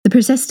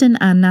Persistent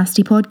and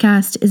Nasty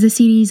podcast is a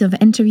series of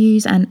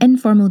interviews and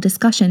informal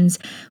discussions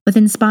with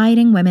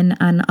inspiring women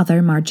and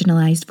other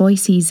marginalised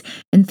voices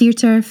in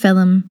theatre,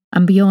 film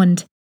and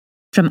beyond.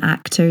 From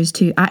actors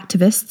to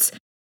activists,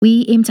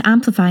 we aim to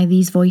amplify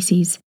these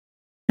voices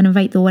and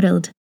invite the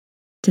world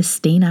to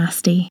stay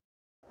nasty.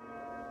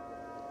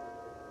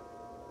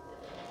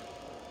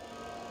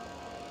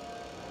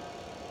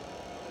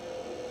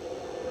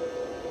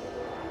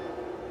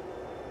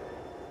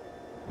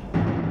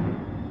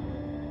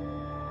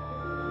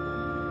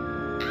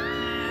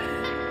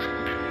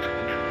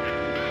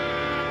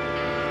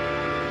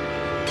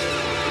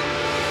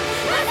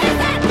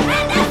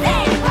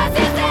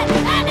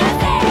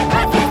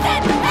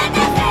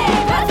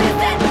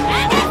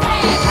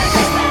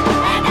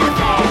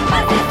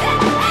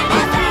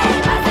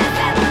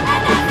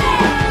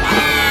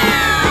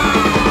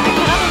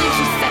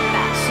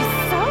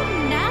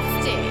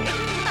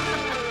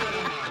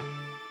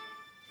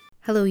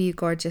 Hello, you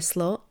gorgeous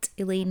lot.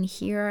 Elaine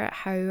here.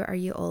 How are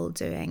you all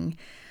doing?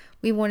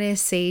 We want to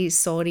say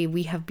sorry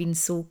we have been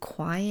so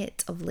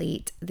quiet of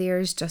late.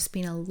 There's just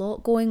been a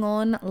lot going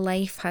on.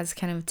 Life has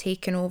kind of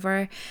taken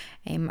over.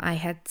 I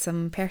had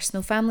some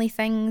personal family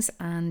things,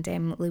 and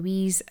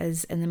Louise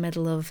is in the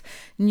middle of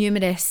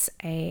numerous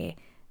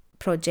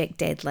project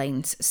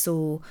deadlines.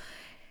 So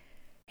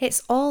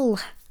it's all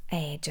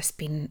just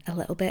been a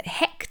little bit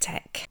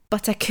hectic.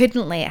 But I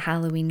couldn't let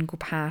Halloween go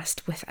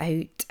past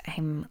without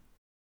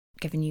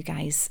giving you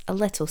guys a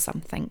little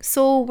something.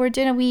 So we're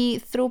doing a wee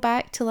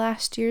throwback to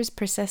last year's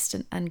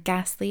Persistent and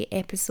Ghastly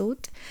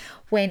episode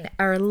when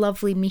our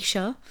lovely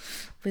Misha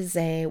was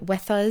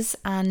with us,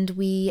 and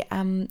we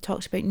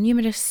talked about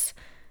numerous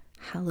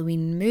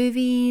Halloween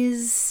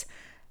movies.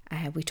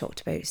 We talked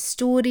about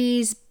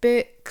stories,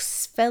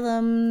 books,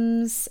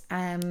 films,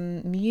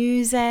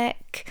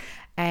 music.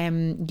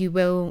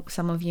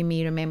 Some of you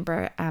may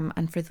remember,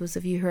 and for those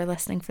of you who are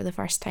listening for the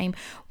first time,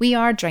 we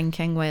are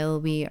drinking while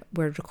we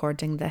were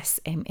recording this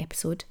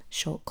episode,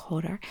 shock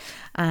horror,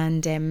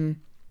 and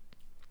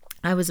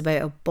I was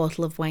about a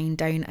bottle of wine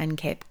down and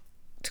kept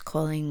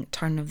calling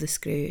turning of the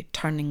screw,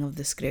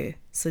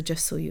 so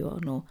just so you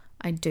all know,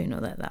 I do know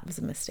that was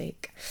a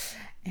mistake.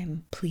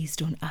 Please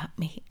don't at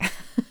me.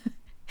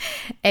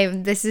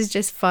 This is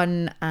just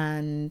fun,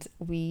 and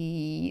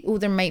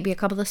there might be a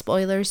couple of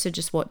spoilers, so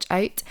just watch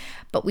out,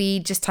 but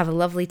we just have a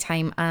lovely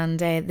time. And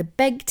the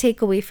big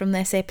takeaway from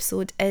this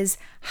episode is,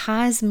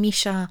 has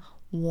Misha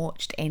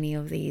watched any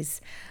of these?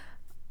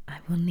 I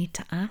will need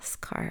to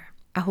ask her.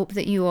 I hope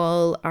that you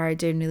all are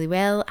doing really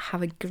well.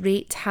 Have a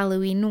great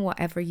Halloween,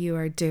 whatever you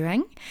are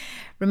doing.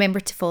 Remember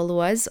to follow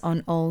us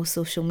on all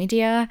social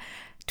media: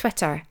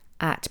 Twitter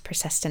at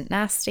Persistent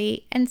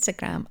Nasty,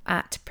 Instagram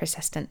at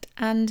Persistent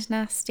and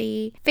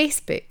Nasty,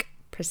 Facebook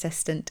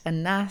Persistent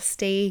and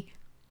Nasty.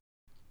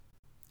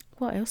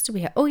 What else do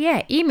we have? Oh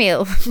yeah,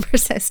 email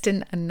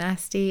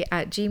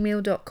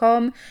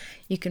persistentandnasty@gmail.com.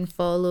 You can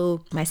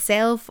follow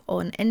myself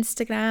on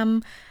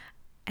Instagram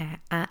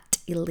at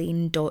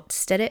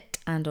elaine.stirrit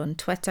and on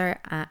Twitter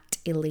at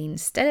Elaine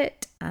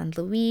Stirrit, and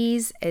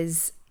Louise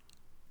is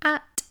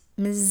at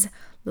Ms.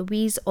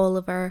 Louise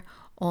Oliver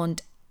on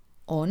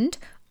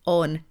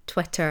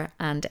Twitter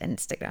and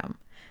Instagram.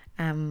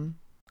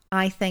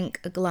 I think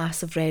a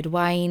glass of red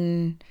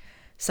wine,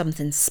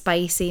 something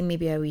spicy,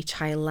 maybe a wee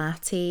chai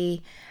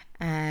latte,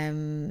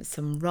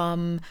 some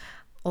rum,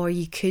 or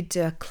you could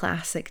do a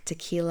classic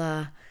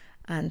tequila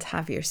and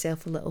have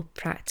yourself a little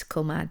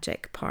practical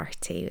magic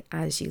party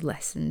as you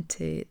listen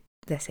to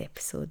this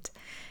episode.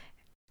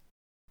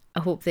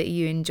 I hope that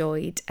you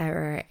enjoyed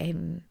our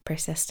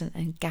Persistent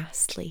and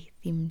Ghastly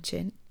theme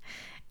tune.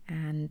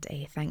 And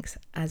thanks,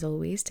 as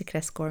always, to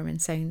Chris Gorman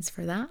Sounds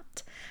for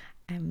that.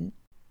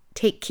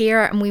 Take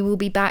care, and we will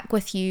be back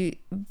with you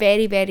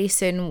very, very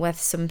soon with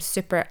some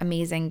super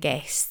amazing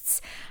guests.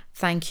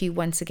 Thank you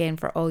once again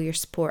for all your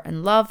support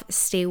and love.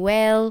 Stay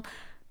well,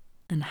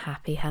 and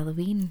happy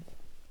Halloween.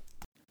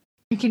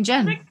 Drinking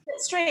gin.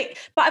 It's straight,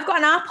 but I've got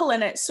an apple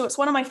in it, so it's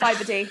one of my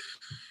 5 a day.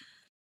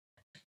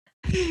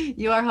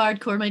 You are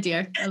hardcore, my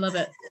dear. I love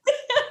it.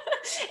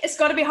 It's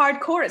got to be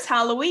hardcore. It's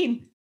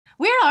Halloween.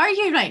 Where are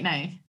you right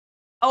now?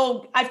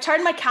 Oh, I've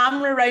turned my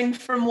camera around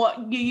from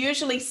what you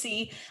usually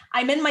see.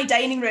 I'm in my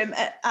dining room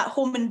at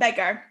home in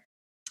Biggar,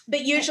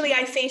 but usually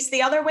I face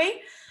the other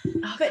way. Okay.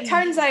 But it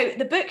turns out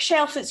the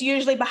bookshelf that's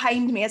usually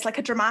behind me is like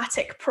a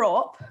dramatic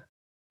prop.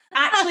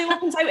 Actually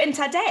opens out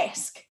into a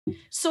desk.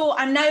 So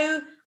I'm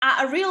now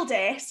at a real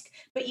desk,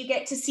 but you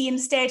get to see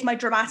instead my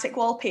dramatic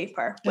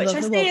wallpaper, which I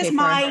say is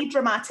my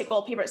dramatic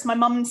wallpaper. It's my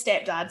mum and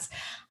stepdad's.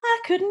 I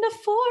couldn't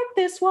afford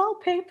this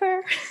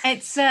wallpaper.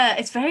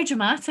 It's very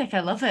dramatic. I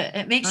love it.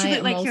 It makes you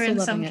look like you're in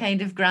some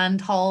kind of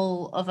grand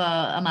hall of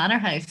a manor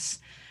house.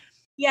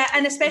 Yeah,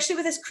 and especially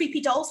with this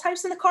creepy doll's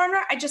house in the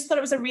corner, I just thought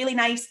it was a really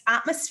nice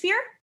atmosphere.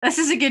 This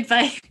is a good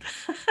vibe.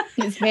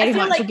 It's very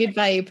much a good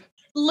vibe.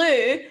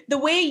 Lou, the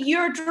way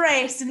you're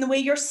dressed and the way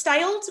you're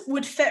styled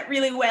would fit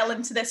really well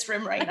into this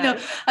room right now. No,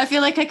 I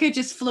feel like I could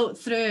just float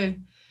through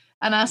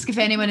and ask if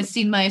anyone has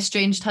seen my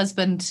estranged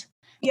husband,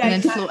 and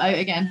then float out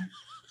again.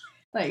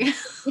 like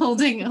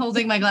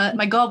holding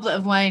my goblet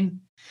of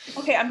wine.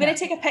 Okay, I'm going to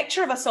take a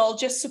picture of us all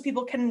just so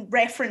people can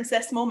reference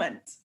this moment.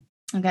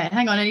 Okay,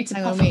 hang on. I need to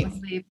puff up my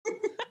sleeve.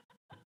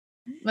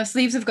 My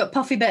sleeves have got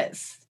puffy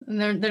bits, and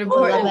they're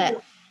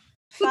important.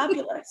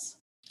 Fabulous.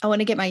 I want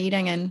to get my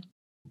earring in.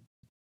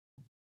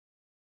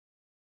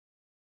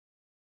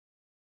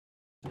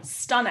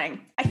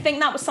 Stunning. I think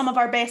that was some of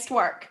our best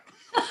work.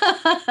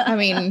 I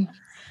mean,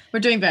 we're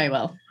doing very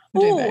well.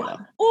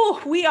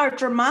 Oh, we are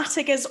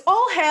dramatic as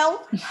all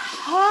hell.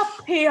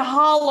 Happy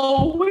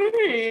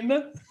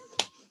Halloween.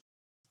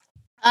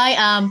 I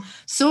am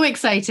so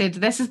excited.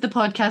 This is the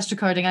podcast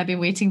recording I've been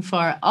waiting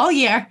for all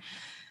year.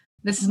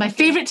 This is my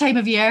favorite time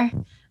of year.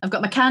 I've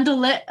got my candle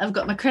lit. I've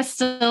got my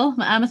crystal,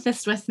 my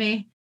amethyst with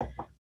me.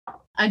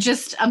 I'm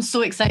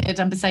so excited.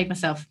 I'm beside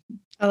myself.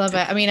 I love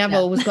it. I mean, I've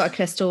always got a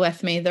crystal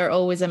with me. They're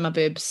always in my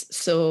boobs.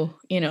 So,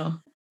 you know.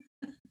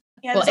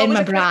 Yeah, well, in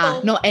my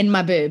bra, not in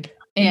my boob.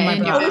 In my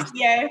bra.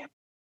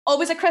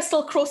 Always a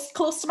crystal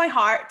close to my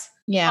heart.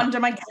 Yeah. Under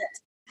my kit.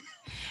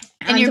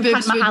 And your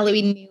boobs had my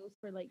Halloween nails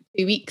for like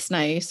 2 weeks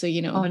now. So,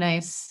 you know. Oh,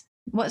 nice.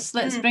 Let's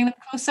bring them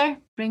closer.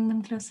 Bring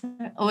them closer.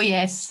 Oh,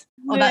 yes.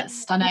 Oh,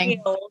 that's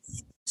stunning.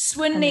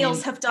 Swoon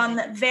nails have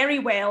done very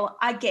well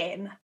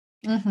again.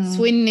 Mm-hmm.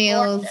 Swoon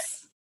nails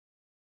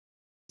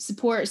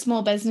support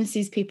small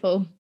businesses,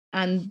 people,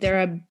 and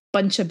they're a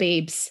bunch of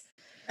babes.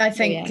 I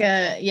think,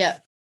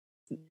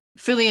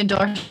 fully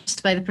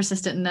endorsed by the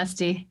Persistent and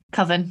Nasty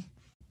coven.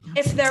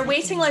 If their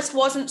waiting list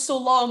wasn't so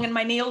long and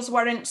my nails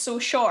weren't so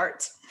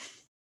short.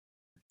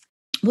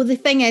 Well, the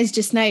thing is,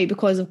 just now,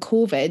 because of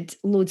COVID,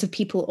 loads of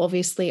people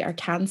obviously are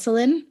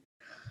cancelling.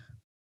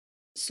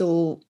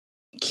 So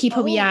keep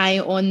a wee eye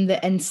on the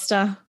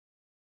Insta.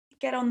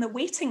 Get on the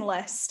waiting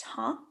list,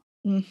 huh?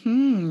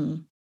 Mm-hmm.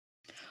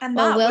 And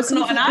that was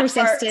not an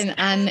Persistent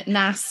and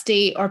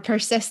Nasty, or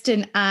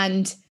Persistent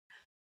and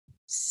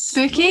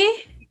Spooky,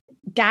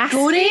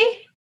 Ghastly,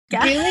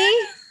 Ghouly.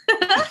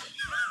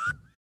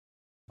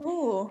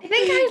 Oh, I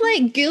think I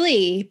like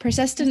ghouly,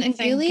 persistent and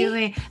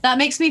ghouly. That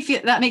makes me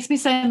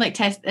sound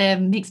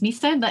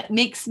like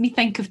makes me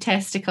think of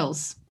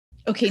testicles.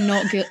 Okay,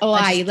 not ghouly. Oh,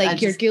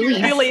 like your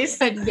ghoulies.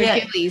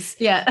 Ghoulies.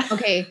 Yeah.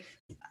 Okay.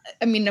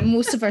 I mean,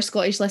 most of our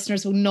Scottish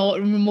listeners will not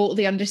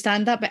remotely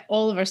understand that, but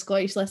all of our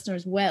Scottish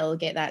listeners will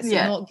get that. So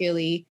not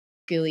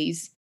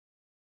ghoulies.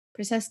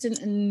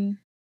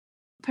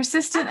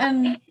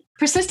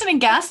 Persistent and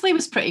Ghastly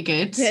was pretty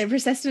good. Yeah,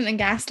 Persistent and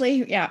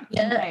Ghastly, yeah.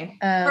 Okay.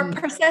 Or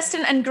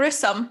Persistent and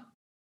Gruesome.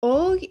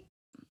 Oh, I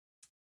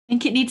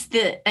think it needs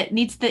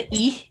the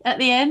E at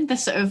the end, the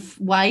sort of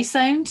Y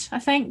sound, I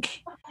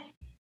think.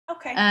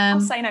 Okay.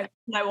 I'll sign out from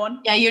now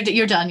on. Yeah,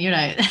 you're done. You're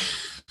out.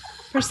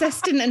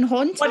 Persistent and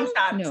haunting?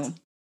 No.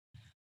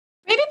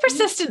 Maybe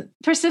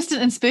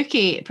persistent and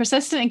spooky.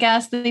 Persistent and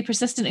ghastly.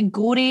 Persistent and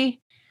gory.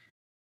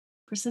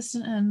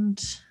 Persistent and...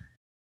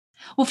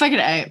 We'll figure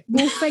it out.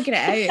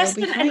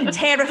 Persistent and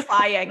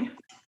terrifying.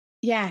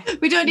 Yeah.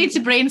 We don't need to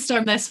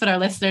brainstorm this for our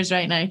listeners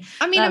right now.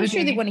 I mean, I'm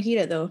sure they want to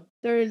hear it though.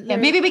 Yeah,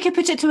 maybe we could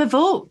put it to a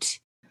vote.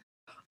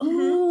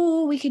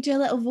 Oh, we could do a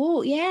little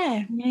vote,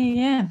 yeah.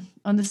 Yeah.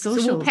 On the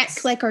socials. So we'll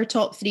pick like our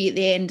top 3 at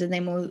the end, and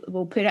then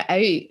we'll put it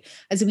out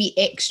as a wee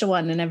extra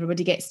one, and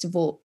everybody gets to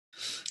vote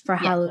for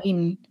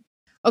Halloween.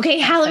 Okay,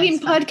 that Halloween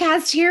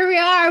podcast, here we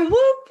are.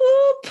 Whoop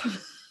whoop.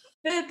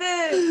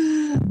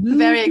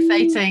 Very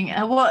exciting.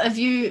 What have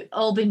you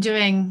all been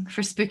doing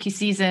for spooky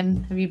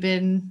season? Have you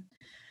been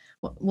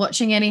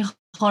watching any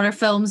horror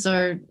films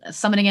or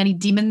summoning any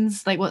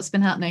demons? Like, what's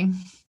been happening?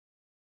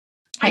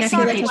 I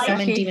feel like I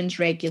summon demons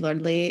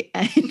regularly.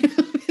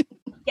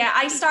 Yeah,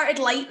 I started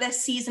light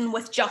this season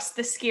with just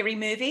the scary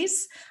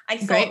movies. I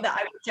thought that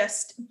I would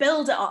just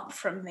build it up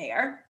from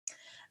there.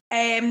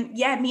 Me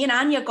and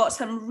Anya got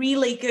some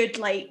really good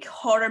like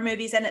horror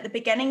movies in at the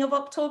beginning of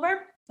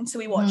October. And so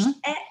we watched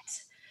It.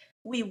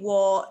 We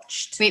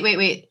watched... Wait.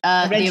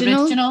 The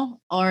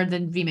original or the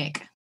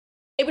remake?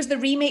 It was the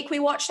remake we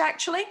watched,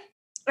 actually.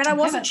 And I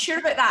wasn't sure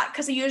about that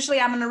because I usually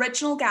am an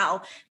original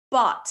gal.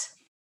 But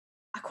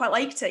I quite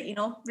liked it,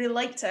 really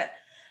liked it.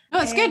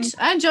 Oh, it's good.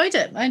 I enjoyed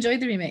it. I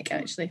enjoyed the remake,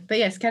 actually. But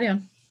yes, carry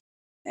on.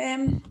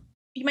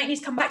 You might need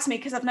to come back to me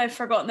because I've now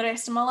forgotten the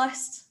rest of my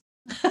list.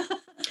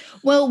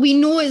 Well, we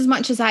know as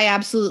much as I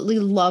absolutely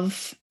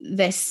love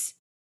this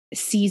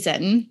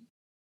season,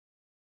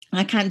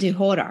 I can't do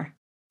horror.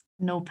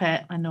 No,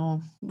 Pet, I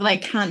know. I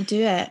can't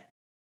do it.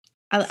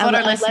 For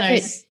our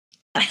listeners,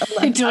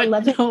 I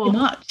love it too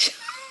much.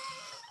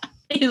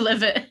 You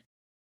live it.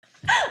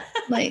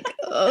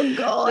 Oh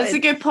God. That's a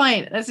good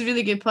point. That's a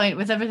really good point.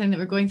 With everything that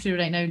we're going through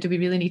right now, do we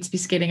really need to be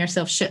scaring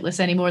ourselves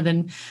shitless any more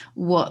than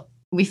what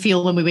we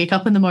feel when we wake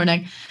up in the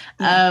morning?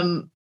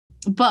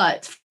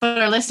 But for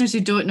our listeners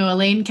who don't know,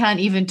 Elaine can't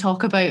even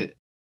talk about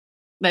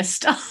this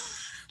stuff.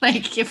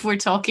 Like if we're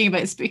talking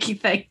about spooky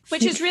things.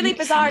 Which is really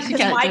bizarre because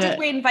why did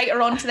we invite her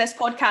onto this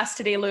podcast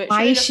today, Lou?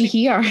 Why is she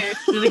here?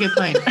 Really good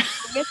point.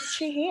 Why is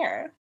she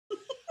here?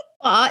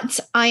 But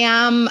I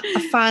am a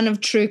fan of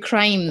true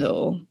crime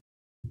though.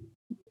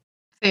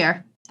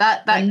 Fair.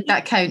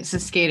 That counts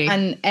as scary.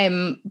 And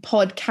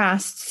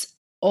podcasts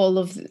all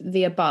of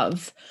the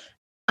above.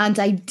 And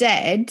I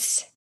did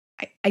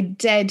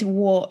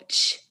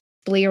watch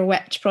Blair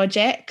Witch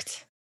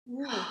Project.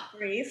 Ooh,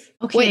 brave.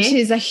 Okay. Which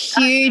is a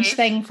huge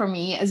thing for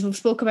me, as we've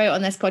spoke about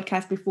on this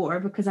podcast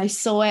before, because I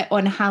saw it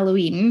on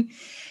Halloween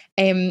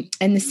in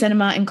the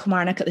cinema in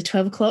Kilmarnock at the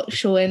 12 o'clock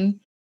showing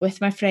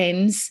with my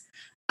friends.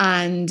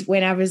 And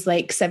when I was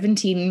like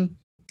 17,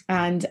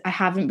 and I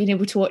haven't been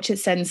able to watch it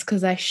since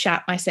because I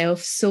shat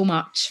myself so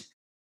much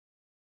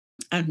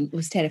and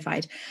was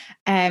terrified.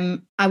 I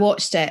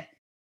watched it.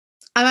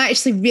 I'm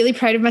actually really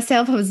proud of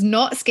myself. I was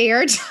not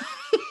scared.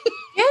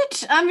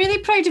 Good. I'm really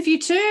proud of you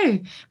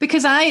too,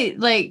 because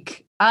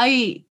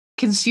I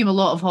consume a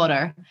lot of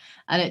horror,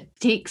 and it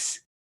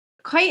takes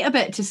quite a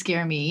bit to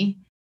scare me.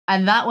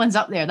 And that one's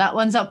up there. That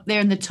one's up there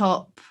in the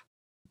top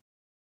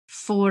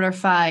 4 or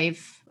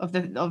 5 of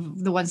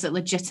the ones that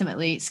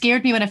legitimately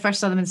scared me when I first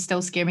saw them, and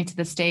still scare me to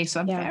this day.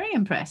 So I'm very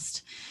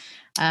impressed.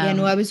 I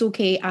was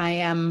okay.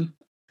 I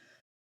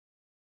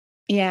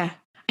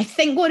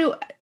think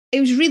it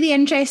was really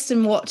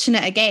interesting watching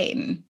it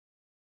again.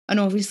 And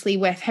obviously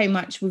with how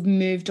much we've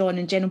moved on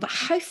in general, but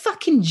how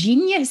fucking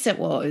genius it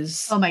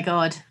was. Oh my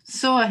God.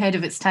 So ahead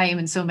of its time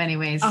in so many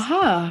ways.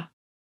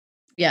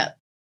 Yeah.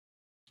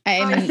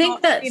 I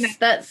think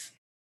that's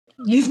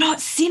you've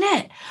not seen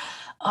it.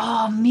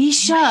 Oh,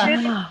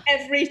 Misha.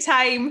 Every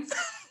time.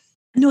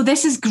 No,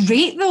 this is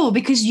great though,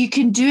 because you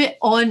can do it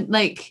on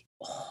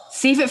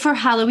save it for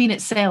Halloween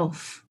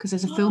itself, because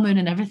there's a full moon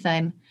and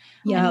everything.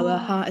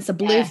 Yeah, it's a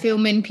blue full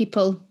moon,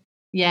 people.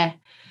 Yeah.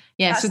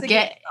 That's so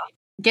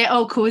get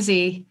all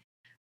cozy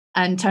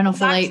and turn off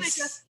the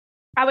lights.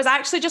 I was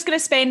actually just going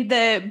to spend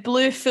the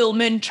blue full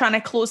moon trying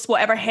to close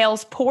whatever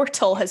hell's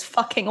portal has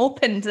fucking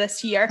opened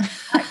this year.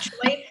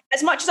 Actually,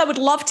 as much as I would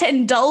love to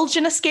indulge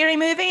in a scary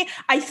movie,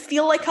 I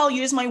feel like I'll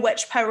use my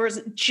witch powers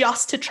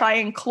just to try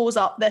and close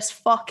up this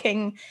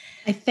fucking.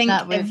 I think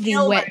every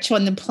witch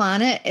on the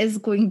planet is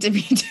going to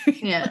be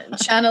doing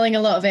channeling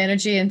a lot of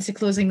energy into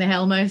closing the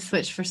Hellmouth,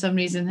 which for some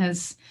reason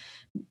has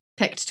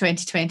picked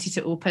 2020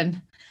 to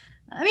open.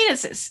 I mean,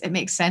 it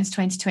makes sense.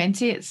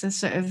 2020. It's a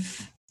sort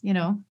of,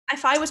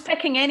 If I was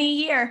picking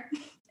any year,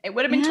 it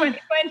would have been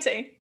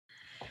 2020.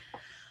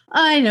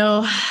 I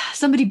know.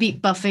 Somebody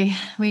beat Buffy.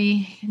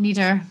 We need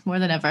her more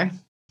than ever.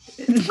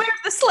 Where's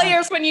the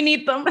Slayers when you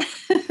need them?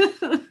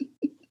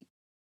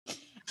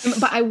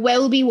 But I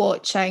will be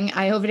watching.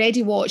 I have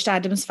already watched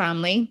Addams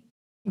Family.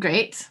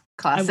 Great.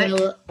 Classic.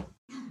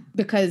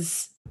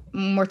 Because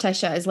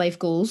Morticia is life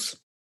goals.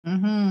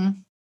 Mm-hmm.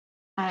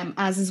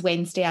 As is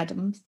Wednesday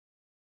Addams.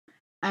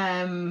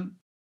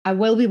 I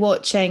will be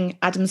watching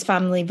Addams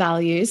Family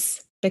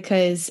Values,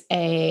 because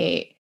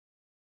if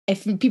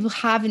people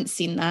haven't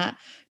seen that,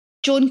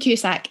 Joan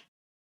Cusack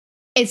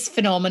is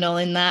phenomenal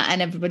in that,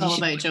 and everybody should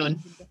about Joan.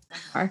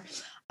 Her.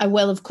 I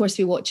will, of course,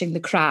 be watching The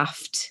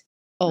Craft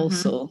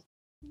also.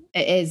 Mm-hmm.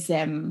 It is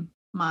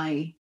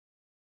my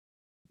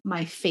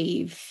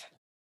fave.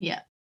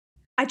 Yeah.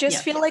 I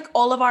just feel like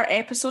all of our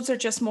episodes are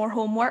just more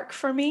homework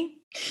for me.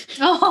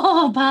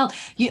 Oh, pal.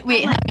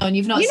 Wait, hang on.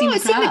 You've not seen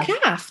The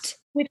Craft?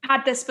 We've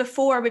had this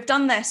before. We've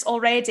done this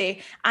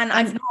already, and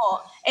I've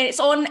not.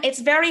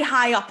 It's very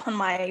high up on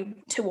my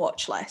to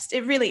watch list.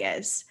 It really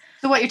is.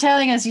 So what you're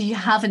telling us, you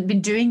haven't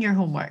been doing your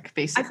homework,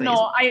 basically. I've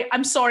not.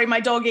 I'm sorry.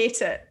 My dog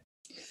ate it.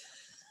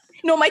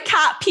 No, my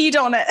cat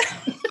peed on it.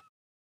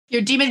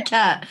 Your demon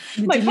cat.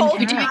 Your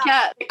demon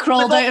cat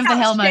crawled out of the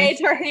Hellmouth. Shed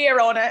her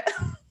hair on it.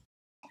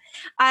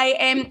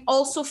 I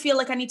also feel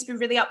like I need to be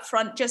really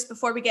upfront just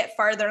before we get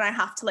further, and I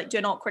have to do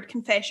an awkward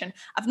confession.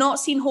 I've not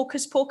seen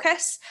Hocus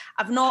Pocus.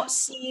 I've not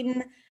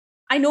seen.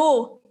 I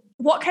know.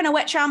 What kind of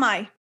witch am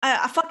I?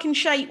 A fucking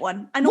shite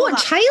one. I know. What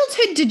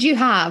childhood did you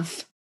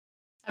have?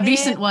 A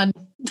recent one.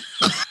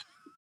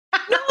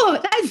 No,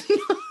 that's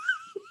not.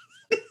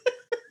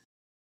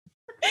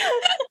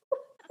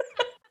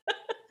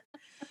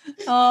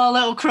 Oh,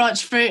 little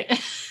crotch fruit.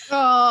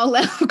 Oh,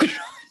 little crotch.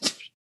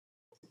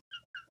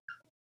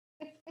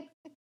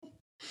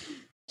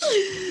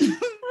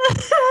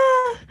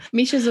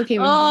 Misha's okay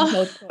with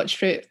called crotch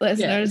fruit.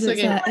 Listeners,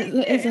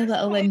 it's a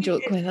little in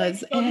joke with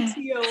us.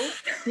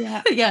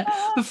 Yeah.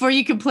 Before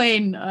you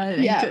complain,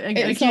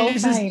 it's all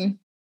fine.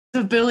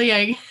 Of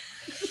bullying.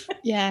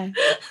 Yeah,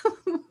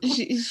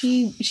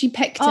 she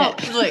picked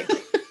it. Look.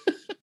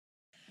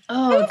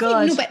 Oh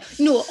God.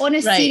 On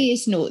a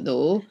serious note,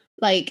 though.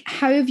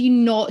 How have you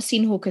not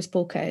seen Hocus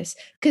Pocus?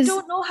 I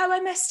don't know how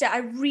I missed it. I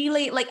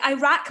really, I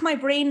rack my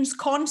brains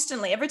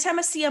constantly. Every time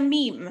I see a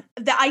meme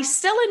that I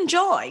still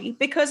enjoy,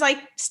 because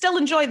I still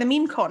enjoy the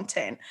meme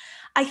content,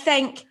 I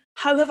think,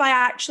 how have I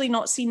actually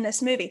not seen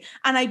this movie?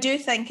 And I do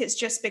think it's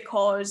just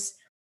because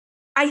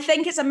I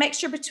think it's a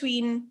mixture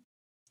between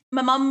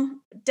my mum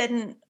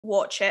didn't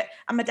watch it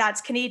and my dad's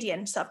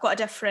Canadian. So I've got a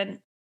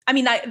different,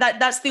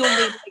 that's the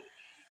only,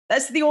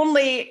 that's the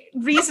only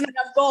reason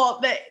I've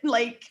got that,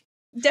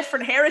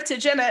 different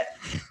heritage in it.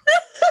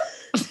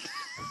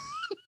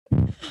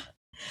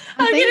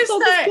 I think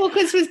Hocus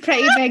Pocus was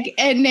pretty big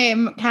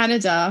in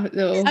Canada,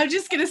 though. I'm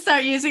just going to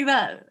start using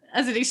that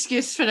as an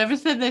excuse for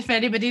everything. If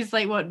anybody's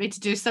like wanting me to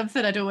do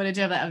something I don't want to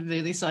do, I'm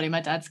really sorry.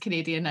 My dad's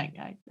Canadian.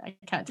 I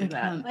can't do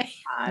that.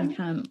 I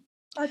can't.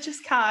 I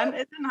just can't.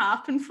 It didn't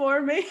happen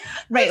for me.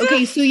 Right,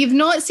 okay, so you've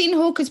not seen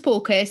Hocus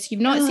Pocus, you've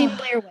not seen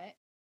Blair Witch,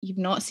 you've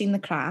not seen The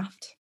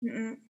Craft.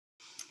 Mm-mm.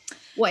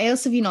 What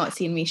else have you not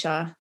seen,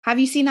 Misha? Have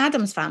you seen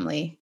Addams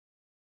Family?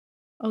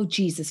 Oh,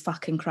 Jesus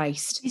fucking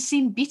Christ. You've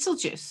seen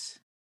Beetlejuice?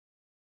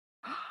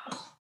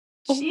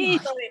 Sorry.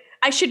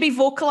 I should be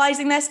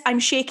vocalizing this. I'm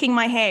shaking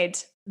my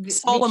head.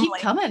 Solemnly. They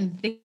keep coming.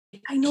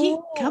 I know.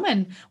 Keep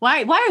coming.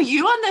 Why are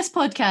you on this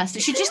podcast?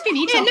 It should just be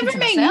me talking never to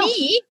mind myself.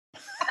 me.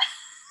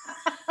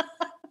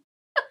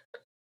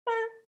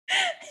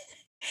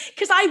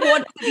 Because I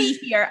want to be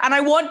here and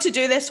I want to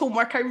do this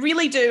homework. I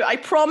really do. I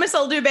promise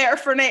I'll do better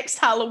for next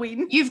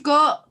Halloween. You've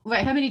got,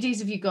 right, how many days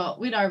have you got?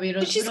 Where are we?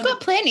 She's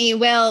got plenty.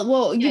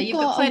 Well, you've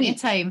got plenty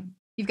of time.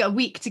 You've got a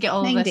week to get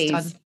all of this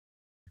done.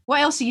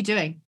 What else are you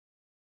doing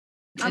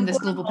in this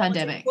global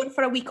pandemic? I'm going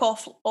for a week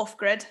off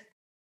grid.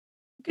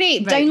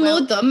 Great. Right,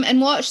 download them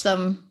and watch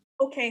them.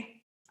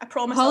 Okay. I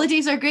promise.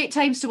 Holidays are great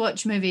times to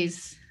watch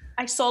movies.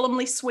 I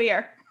solemnly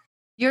swear.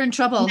 You're in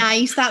trouble.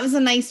 Nice. That was a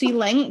nice wee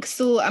link.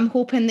 So I'm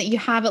hoping that you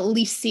have at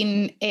least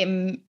seen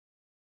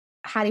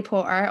Harry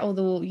Potter,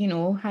 although, you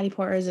know, Harry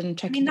Potter is in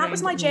tricky. I mean, that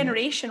was my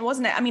generation,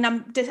 wasn't it? I mean,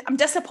 I'm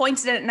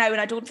disappointed in it now and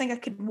I don't think I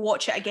could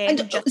watch it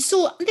again.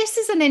 So this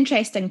is an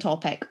interesting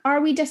topic. Are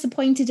we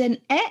disappointed in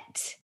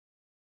it?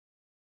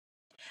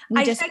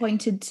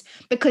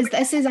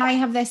 Because I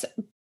have this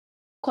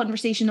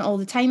conversation all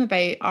the time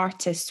about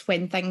artists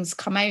when things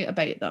come out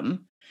about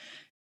them.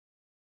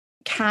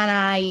 Can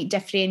I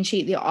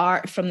differentiate the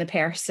art from the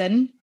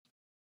person?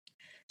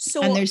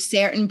 And there's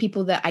certain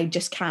people that I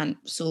just can't.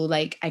 So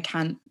like I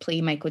can't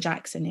play Michael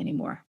Jackson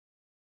anymore.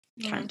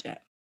 Can't do it.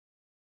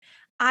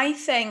 I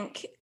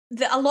think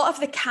that a lot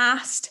of the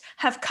cast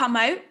have come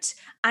out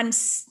and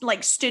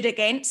like stood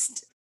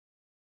against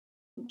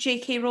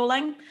J.K.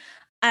 Rowling,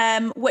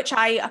 which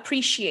I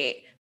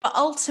appreciate. But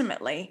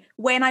ultimately,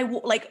 when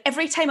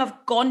every time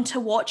I've gone to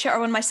watch it, or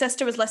when my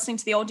sister was listening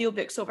to the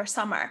audiobooks over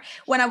summer,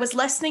 when I was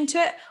listening to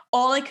it,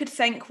 all I could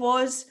think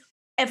was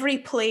every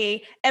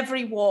play,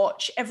 every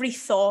watch, every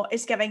thought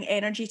is giving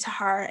energy to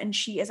her, and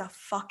she is a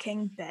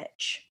fucking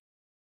bitch.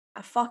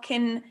 A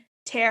fucking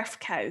turf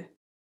cow.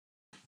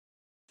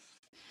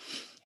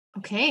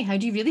 Okay, how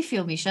do you really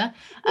feel, Misha?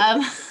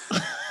 I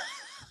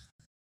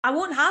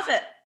won't have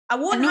it. I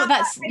won't. No,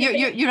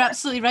 you're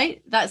absolutely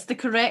right. That's the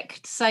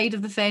correct side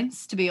of the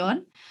fence to be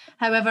on.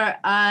 However,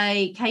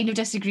 I kind of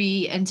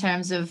disagree in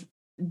terms of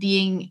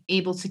being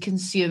able to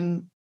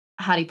consume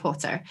Harry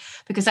Potter,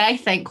 because I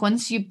think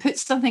once you put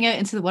something out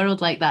into the world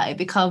like that, it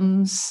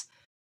becomes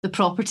the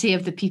property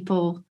of the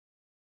people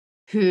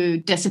who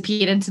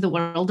disappear into the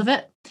world of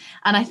it.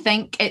 And I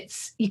think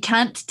you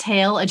can't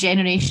tell a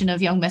generation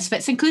of young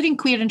misfits, including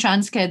queer and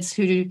trans kids,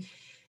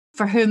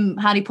 for whom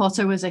Harry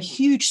Potter was a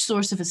huge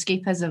source of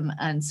escapism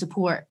and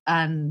support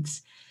and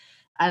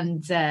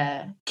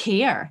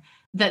care,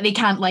 that they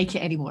can't like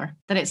it anymore,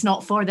 that it's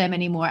not for them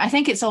anymore. I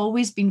think it's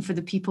always been for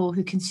the people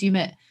who consume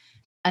it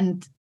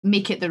and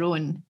make it their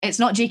own. It's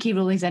not J.K.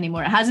 Rowling's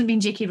anymore. It hasn't been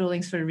J.K.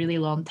 Rowling's for a really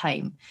long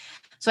time.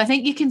 So I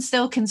think you can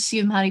still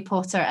consume Harry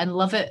Potter and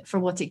love it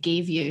for what it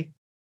gave you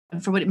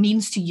and for what it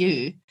means to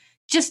you.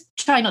 Just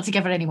try not to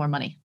give her any more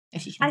money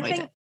if you can avoid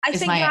it.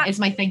 It's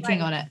my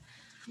thinking on it.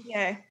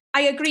 Yeah.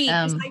 I agree,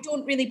 because I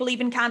don't really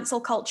believe in cancel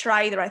culture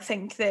either. I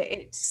think that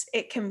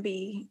it can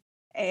be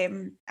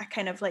a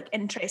kind of like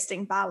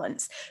interesting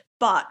balance.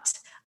 But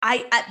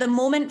at the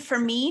moment, for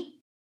me,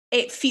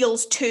 it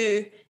feels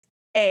too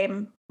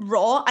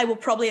raw. I will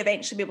probably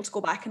eventually be able to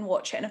go back and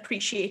watch it and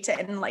appreciate it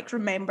and like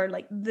remember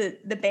like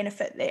the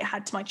benefit that it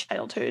had to my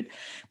childhood.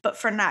 But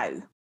for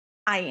now,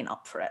 I ain't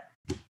up for it.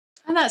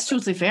 And that's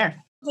totally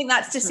fair. I think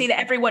that's to say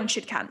that everyone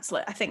should cancel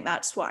it. I think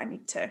that's what I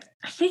need to.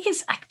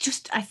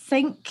 I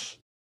think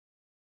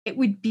it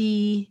would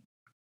be,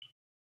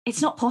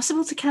 it's not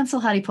possible to cancel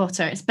Harry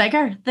Potter. It's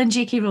bigger than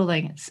J.K.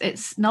 Rowling.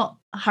 It's not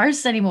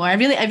hers anymore. I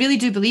really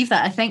do believe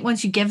that. I think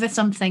once you give it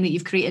something that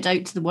you've created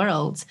out to the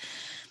world,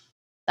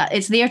 that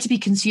it's there to be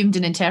consumed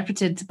and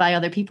interpreted by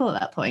other people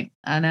at that point.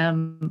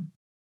 And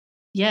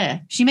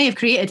she may have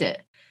created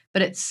it,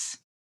 but it's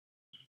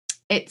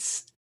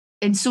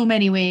in so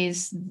many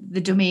ways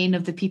the domain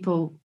of the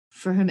people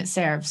for whom it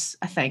serves,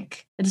 I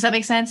think. Does that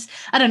make sense?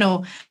 I don't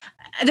know.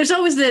 There's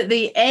always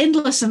the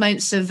endless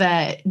amounts of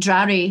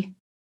Drarry,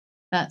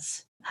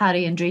 that's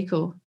Harry and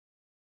Draco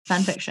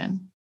fan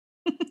fiction.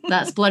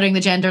 That's blurring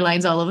the gender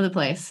lines all over the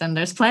place, and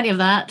there's plenty of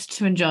that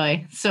to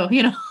enjoy. So,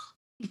 you know.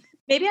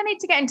 Maybe I need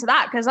to get into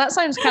that, because that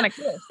sounds kind of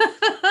cool.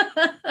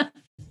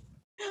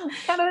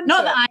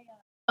 Not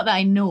that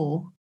I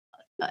know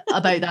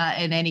about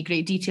that in any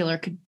great detail or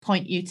could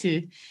point you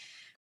to,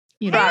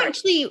 you know. I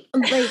actually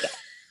like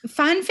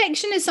fan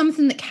fiction is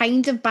something that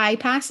kind of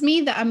bypassed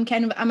me, that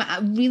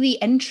I'm really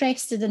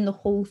interested in the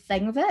whole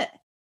thing of it.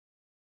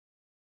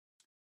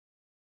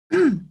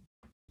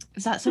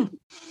 Is that so?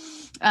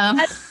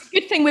 That's a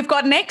good thing we've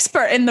got an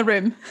expert in the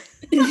room.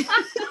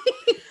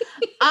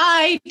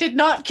 I did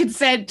not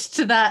consent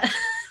to that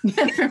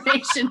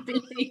information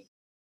being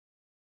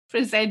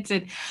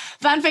presented.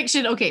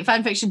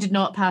 Fanfiction did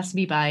not pass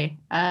me by.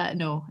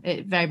 No,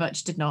 it very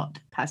much did not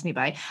pass me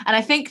by. And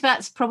I think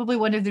that's probably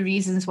one of the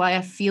reasons why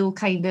I feel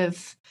kind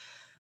of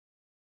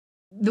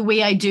the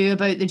way I do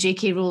about the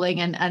J.K.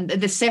 Rowling and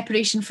the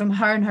separation from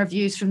her and her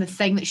views from the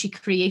thing that she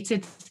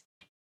created.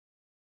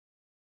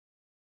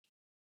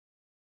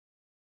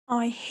 Oh,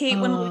 I hate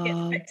when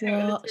Lou gets kicked out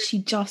of Zoom. She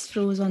just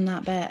froze on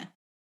that bit.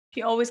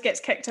 She always gets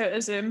kicked out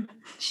of Zoom.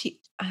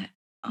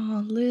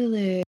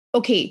 Lulu.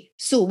 Okay,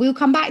 so we'll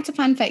come back to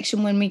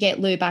fanfiction when we get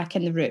Lou back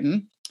in the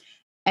room.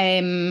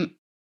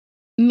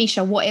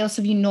 Misha, what else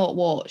have you not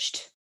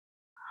watched?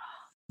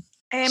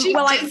 She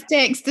just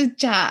texted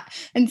chat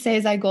and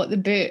says I got the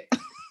boot.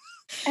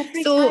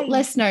 So time.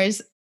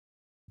 Listeners,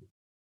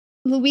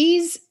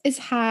 Louise is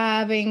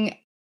having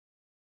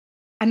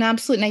an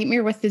absolute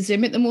nightmare with the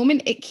Zoom at the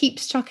moment. It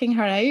keeps chucking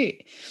her out.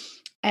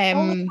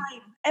 All the time.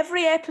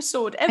 Every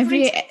episode,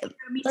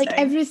 like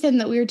everything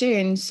that we're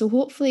doing. So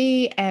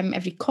hopefully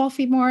every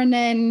coffee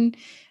morning,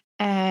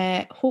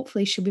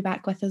 hopefully she'll be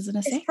back with us in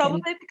a second. It's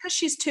probably because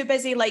she's too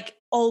busy like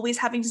always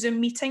having Zoom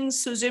meetings.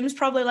 So Zoom's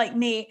probably like,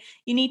 Nate,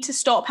 you need to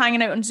stop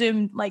hanging out on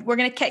Zoom. Like we're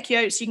going to kick you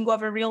out so you can go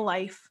have a real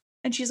life.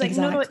 And she's like,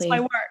 no, it's my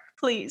work,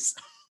 please.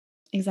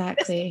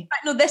 Exactly.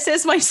 This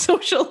is my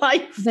social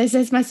life. This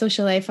is my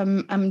social life.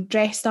 I'm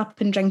dressed up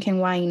and drinking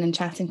wine and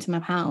chatting to my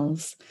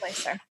pals.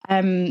 Bless her.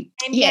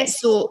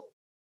 So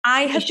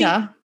I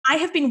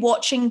have been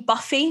watching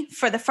Buffy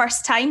for the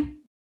first time.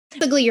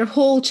 Basically, your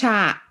whole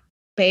chat,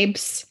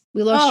 babes.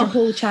 We lost your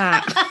whole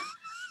chat.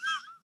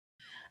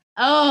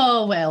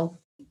 Oh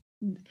well.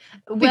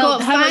 We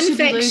got fan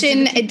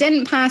fiction. It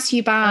didn't pass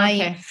you by.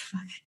 Okay.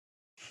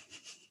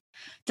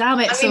 Damn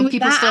it! So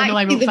people still know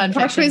I wrote fan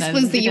fiction. The purpose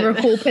was that you were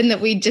hoping that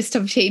we'd just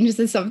have changed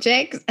the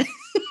subject.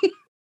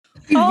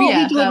 We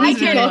really don't need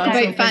to talk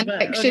about fan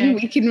fiction.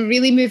 Okay. We can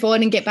really move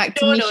on and get back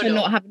to Misha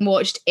not having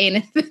watched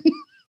anything.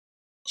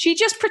 She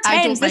just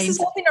pretends. This has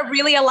all been a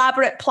really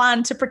elaborate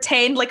plan to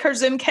pretend like her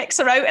Zoom kicks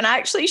her out, and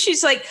actually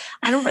she's like,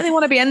 I don't really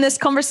want to be in this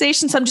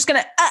conversation, so I'm just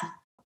gonna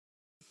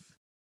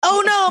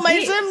oh no,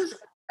 my Zoom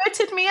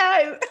booted me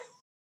out.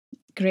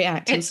 Great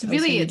acting. It's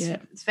really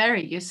it's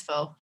very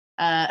useful.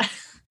 I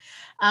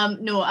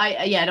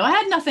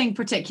had nothing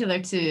particular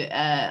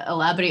to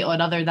elaborate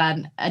on other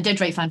than I did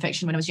write fan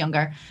fiction when I was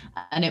younger,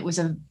 and it was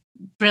a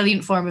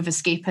brilliant form of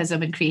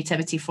escapism and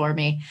creativity for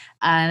me.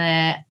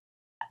 And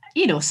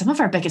some of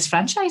our biggest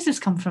franchises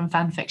come from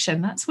fan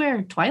fiction. That's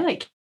where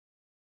Twilight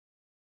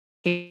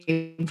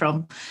came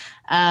from.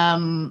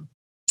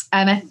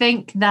 And I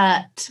think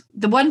that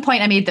the one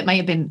point I made that might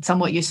have been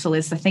somewhat useful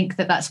is I think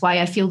that that's why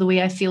I feel the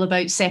way I feel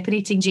about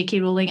separating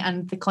J.K. Rowling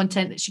and the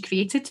content that she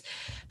created,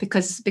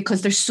 because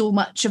there's so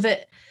much of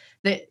it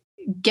that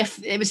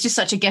it was just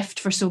such a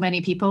gift for so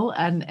many people,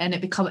 and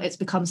it's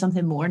become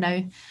something more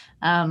now.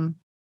 I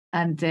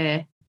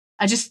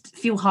just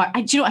feel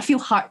I feel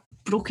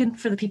heartbroken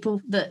for the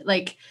people that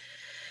like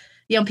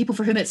young people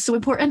for whom it's so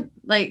important,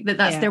 like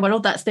that's their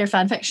world, that's their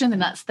fan fiction,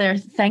 and that's their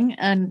thing.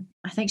 And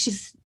I think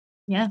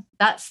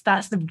that's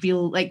the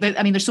real, like,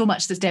 I mean, there's so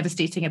much that's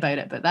devastating about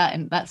it, but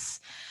that's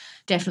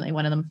definitely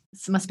one of them.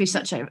 It must be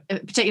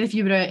particularly if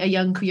you were a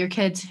young queer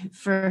kid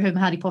for whom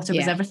Harry Potter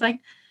was everything.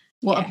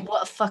 What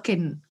a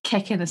fucking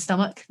kick in the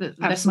stomach that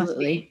this must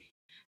be.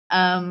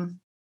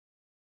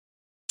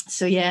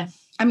 So yeah,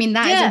 I mean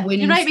that is a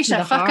wound to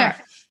the heart.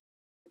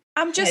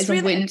 I'm just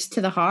really a wound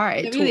to the heart.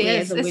 It really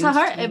is. It's a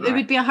heart. It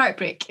would be a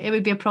heartbreak. It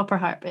would be a proper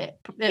heartbreak.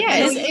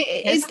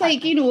 It's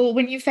like,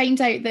 when you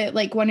find out that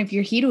like one of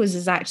your heroes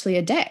is actually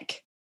a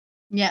dick.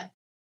 Yeah,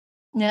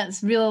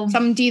 it's real.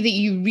 Somebody that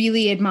you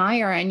really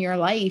admire in your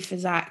life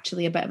is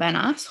actually a bit of an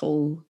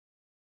asshole.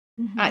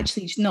 Mm-hmm.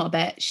 Actually, she's not a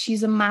bit.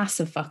 She's a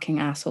massive fucking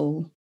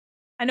asshole.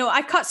 I know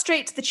I cut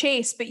straight to the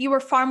chase, but you were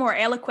far more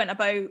eloquent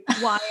about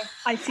why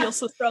I feel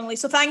so strongly.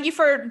 So thank you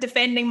for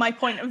defending my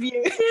point of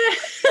view.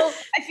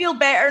 I feel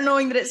better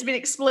knowing that it's been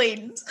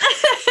explained.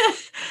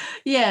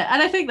 Yeah,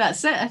 and I think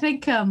that's it. I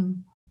think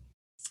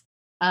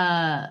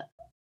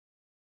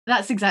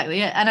that's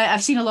exactly it. And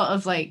I've seen a lot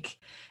of like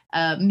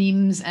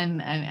memes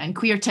and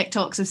queer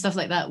TikToks and stuff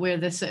like that, where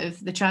the sort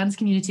of the trans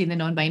community and the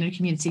non-binary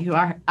community who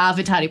are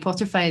avid Harry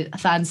Potter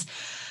fans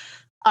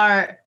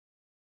are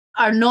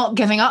not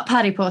giving up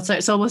Harry Potter.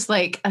 It's almost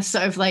like a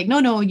sort of like,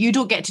 no, you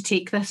don't get to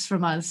take this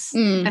from us.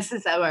 This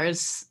is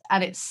ours.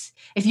 And it's,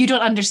 if you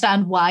don't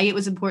understand why it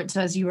was important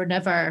to us, you were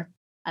never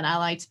an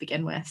ally to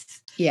begin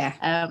with.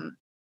 Yeah.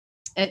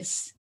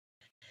 It's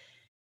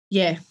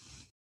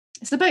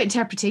about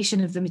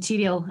interpretation of the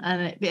material,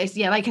 and it's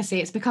like I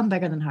say, it's become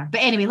bigger than her.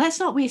 But anyway, let's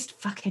not waste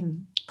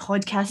fucking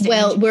podcasting.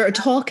 Well, we're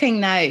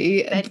talking now,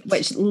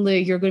 which Lou,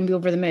 you're going to be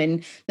over the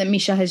moon, that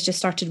Misha has just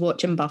started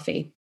watching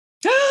Buffy.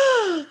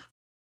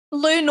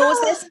 Lou knows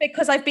this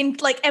because I've been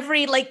like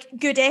every like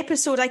good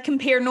episode I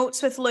compare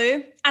notes with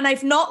Lou, and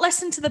I've not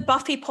listened to the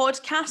Buffy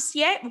podcast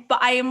yet, but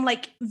I am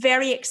like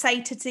very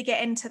excited to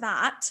get into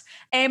that.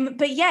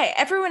 But yeah,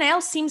 everyone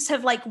else seems to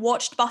have like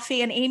watched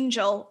Buffy and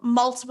Angel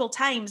multiple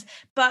times,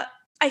 but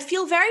I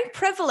feel very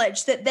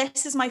privileged that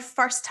this is my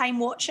first time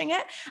watching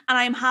it, and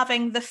I'm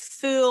having the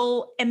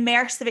full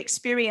immersive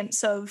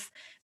experience of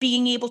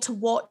being able to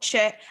watch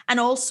it, and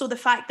also the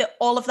fact that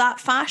all of that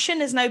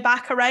fashion is now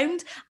back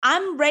around.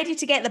 I'm ready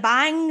to get the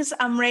bangs.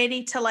 I'm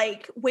ready to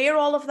like wear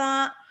all of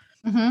that.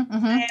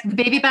 The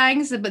baby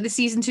bangs, but the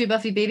season 2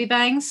 Buffy baby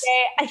bangs.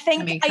 Yeah,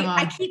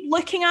 I keep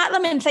looking at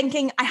them and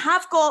thinking I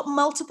have got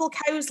multiple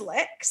cow's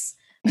licks,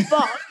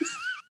 but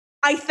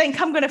I think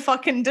I'm going to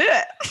fucking do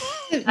it.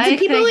 Do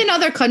people in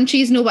other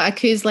countries know what a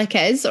cow's lick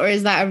is, or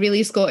is that a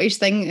really Scottish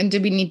thing? And do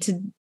we need to?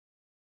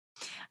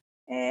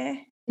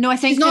 No, I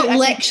think she's not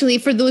literally.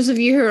 For those of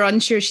you who are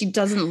unsure, she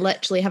doesn't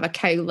literally have a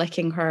cow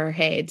licking her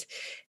head.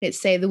 It's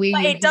the way.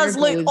 But it does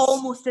look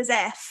almost as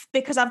if,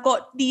 because I've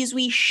got these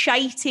wee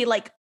shitey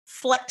like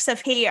flicks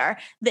of hair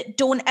that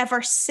don't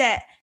ever sit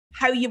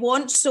how you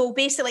want. So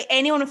basically,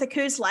 anyone with a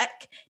cow's lick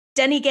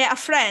didn't get a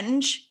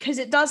fringe because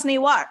it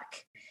doesn't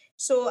work.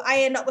 So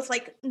I end up with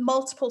like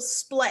multiple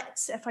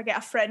splits if I get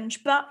a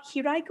fringe. But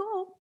here I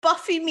go.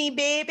 Buffy me,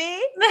 baby.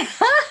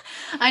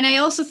 And I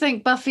also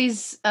think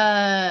Buffy's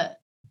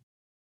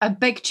a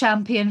big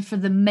champion for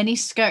the mini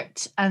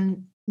skirt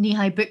and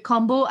knee-high boot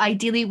combo,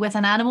 ideally with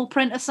an animal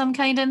print of some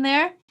kind in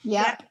there.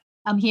 Yep.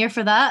 I'm here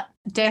for that.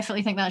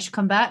 Definitely think that should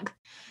come back.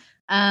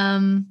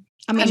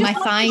 I mean, my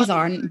thighs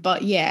aren't,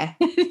 but yeah.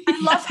 I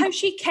love how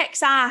she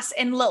kicks ass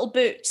in little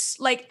boots.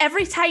 Like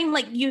every time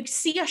like you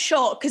see a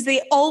shot, because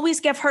they always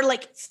give her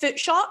like foot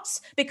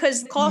shots,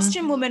 because the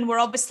costume women were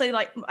obviously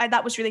like,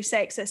 that was really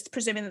sexist,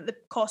 presuming that the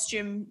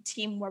costume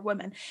team were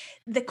women.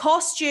 The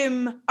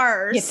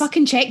costumers... Yeah,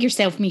 fucking check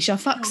yourself, Misha,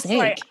 fuck's sake.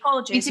 Sorry,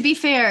 apologies. To be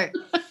fair,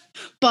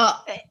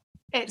 but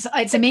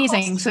it's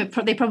amazing. So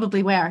they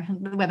probably were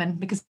the women,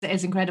 because it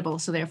is incredible.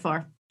 So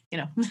therefore, you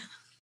know.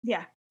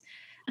 Yeah.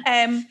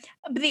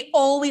 But they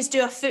always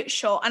do a foot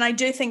shot, and I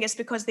do think it's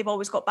because they've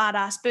always got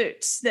badass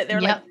boots that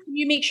they're like, can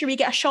you make sure we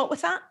get a shot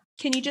with that?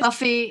 Can you just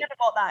Buffy never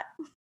got that?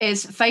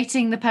 Is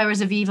fighting the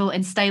powers of evil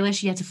in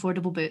stylish yet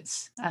affordable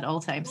boots at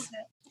all times.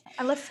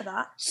 I live for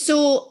that.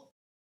 So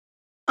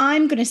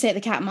I'm going to set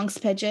the cat amongst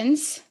the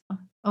pigeons.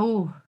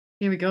 Oh,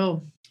 here we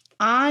go.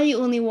 I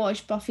only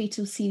watched Buffy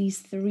till series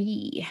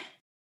 3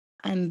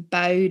 and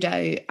bowed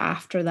out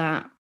after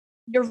that.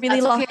 You're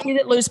really lucky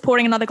that Lou's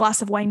pouring another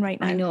glass of wine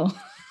right now. I know.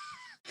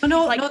 Oh,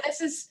 no,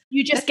 this is...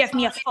 You just give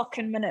me a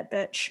fucking minute,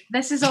 bitch.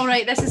 This is all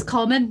right. This is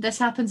common. This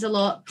happens a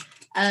lot.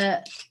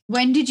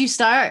 When did you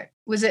start?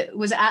 Was it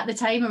at the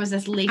time, or was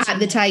this later? At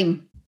the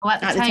time. Oh,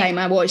 at the time.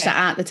 I watched it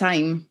at the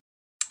time.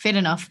 Fair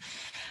enough.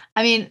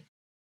 I mean...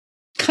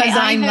 Because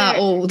I'm that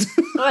old.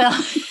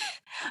 Well,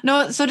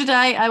 no, so did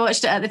I. I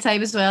watched it at the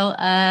time as well.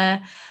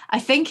 I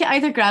think it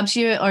either grabs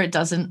you or it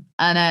doesn't.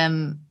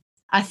 And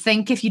I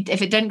think if it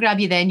didn't grab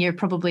you then, you're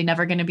probably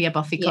never going to be a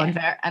Buffy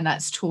convert, and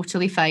that's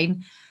totally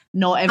fine.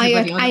 Not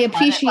everybody. I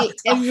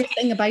appreciate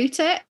everything about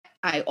it.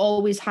 I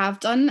always have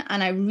done,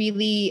 and I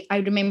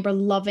remember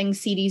loving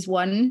series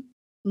 1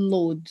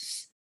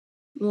 loads.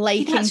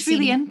 That's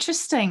really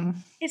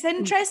interesting. It's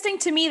interesting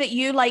to me that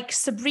you like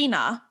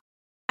Sabrina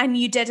and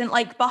you didn't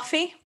like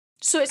Buffy.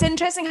 So it's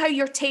interesting how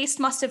your taste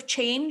must have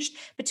changed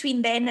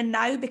between then and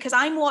now, because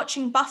I'm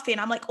watching Buffy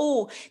and I'm like,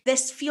 oh,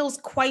 this feels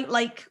quite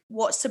like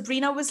what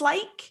Sabrina was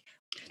like.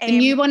 The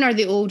new one or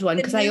the old one?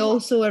 Because I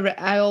also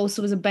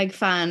was a big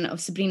fan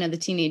of Sabrina the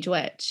Teenage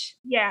Witch.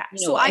 Yeah,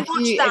 so I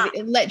watched that.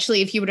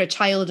 Literally, if you were a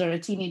child or a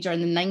teenager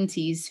in the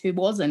 90s, who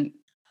wasn't?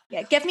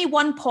 Yeah, give me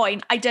 1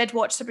 point. I did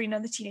watch Sabrina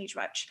the Teenage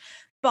Witch,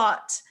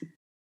 but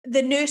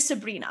the new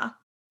Sabrina,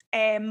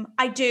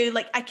 I do,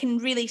 like, I can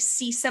really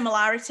see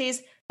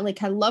similarities.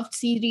 Like, I loved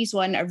series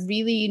 1. I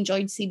really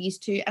enjoyed series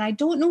 2. And I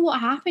don't know what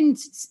happened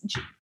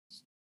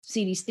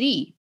series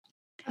 3.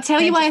 I'll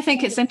tell you why I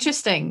think it's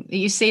interesting that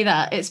you say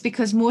that. It's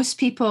because most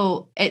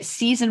people, it's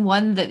season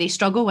 1 that they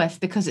struggle with,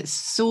 because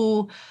it's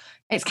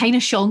kind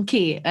of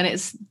shonky and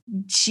it's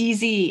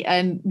cheesy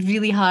and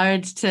really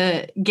hard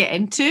to get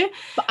into.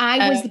 But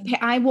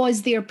I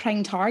was their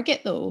prime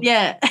target though.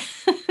 Yeah.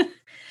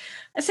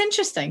 It's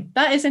interesting.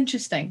 That is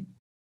interesting.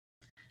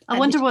 I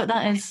wonder what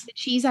that is. The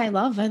cheese I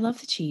love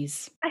the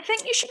cheese. I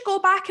think you should go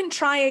back and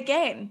try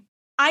again.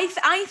 I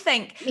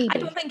think, maybe. I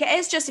don't think it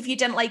is just if you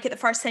didn't like it the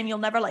first time, you'll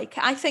never like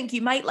it. I think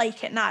you might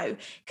like it now,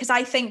 because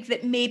I think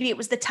that maybe it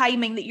was the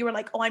timing that you were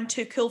like, oh, I'm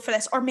too cool for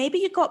this. Or maybe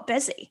you got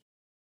busy.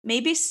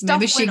 Maybe she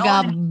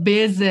got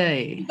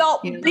busy.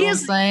 Got busy.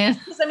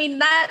 Because I mean,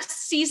 that's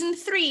season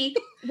 3,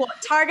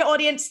 target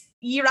audience,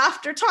 year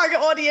after target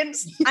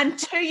audience, and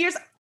 2 years.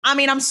 I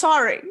mean, I'm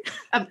sorry.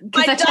 My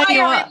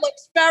diary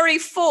looks very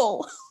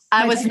full.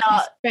 I was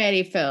not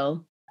very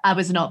full. I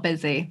was not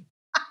busy.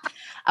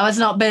 I was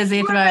not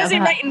busy throughout. I was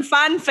writing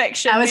fan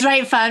fiction. I was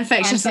writing fan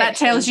fiction, so that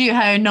tells you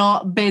how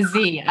not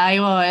busy I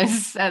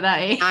was at that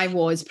age. I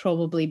was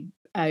probably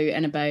out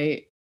and about,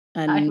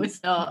 and I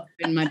was not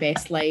in my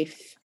best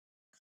life.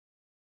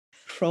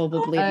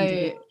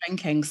 Probably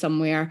drinking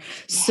somewhere.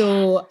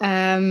 So,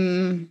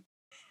 Lou,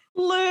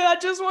 I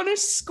just want to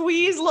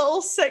squeeze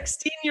little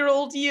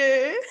 16-year-old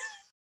you.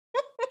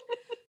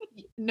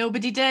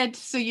 Nobody did,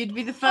 so you'd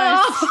be the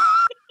first.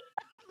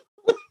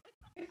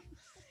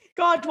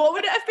 God, what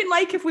would it have been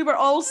like if we were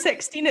all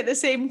 16 at the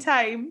same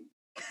time?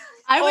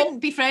 I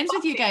wouldn't be friends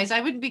with you guys.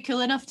 I wouldn't be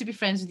cool enough to be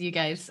friends with you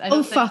guys.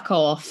 Fuck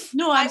off.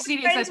 No, I'm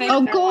serious. I think.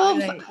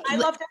 I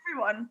loved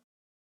everyone.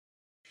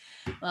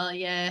 Well,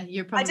 yeah,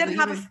 you're probably.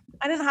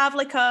 I didn't have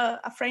like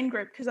a friend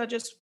group because I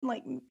just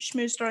like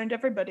schmoozed around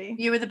everybody.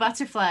 You were the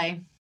butterfly.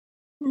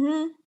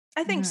 Mm-hmm.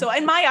 I think so.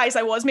 In my eyes,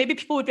 I was. Maybe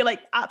people would be like,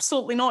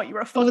 absolutely not. You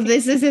were a fucking... Oh,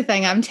 this is the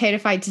thing. I'm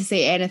terrified to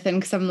say anything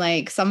because I'm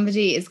like,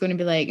 somebody is going to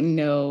be like,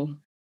 no.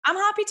 I'm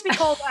happy to be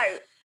called out.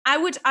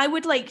 I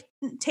would like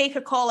take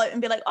a call out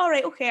and be like, all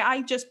right, okay,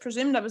 I just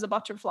presumed I was a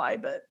butterfly,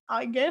 but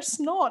I guess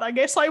not. I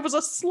guess I was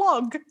a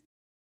slug.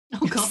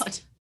 Oh God.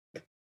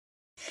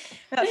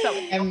 That's not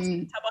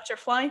a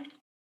butterfly.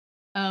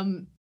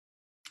 While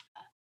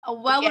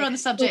we're on the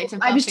subject of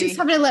Buffy, I was just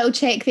having a little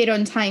check there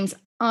on times.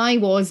 I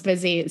was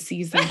busy at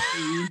season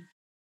 3.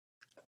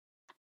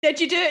 Did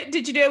you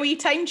do a wee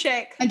time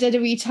check? I did a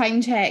wee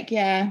time check,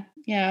 yeah.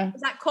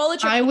 Was that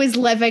college? I was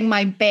living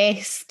my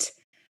best,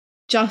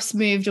 just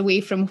moved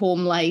away from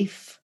home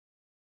life.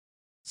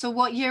 So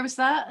what year was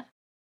that?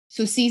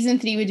 So season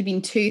 3 would have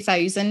been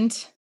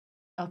 2000.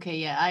 Okay,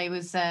 yeah, I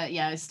was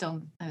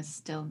still in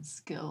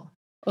school.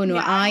 Oh no,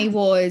 yeah. I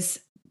was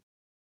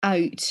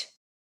out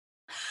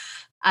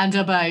and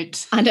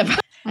about.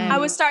 I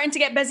was starting to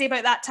get busy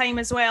about that time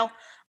as well.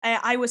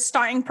 I was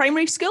starting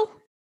primary school.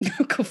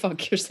 Go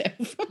fuck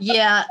yourself.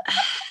 Yeah.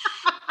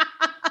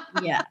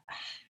 Yeah.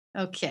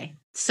 Okay.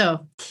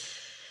 So,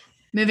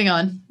 moving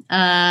on.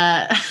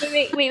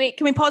 Wait.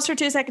 Can we pause for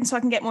 2 seconds so I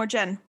can get more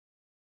gin?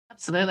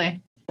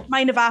 Absolutely.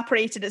 Mine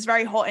evaporated. It's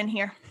very hot in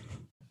here.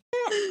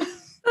 She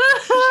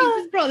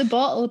just brought the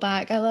bottle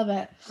back. I love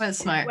it. That's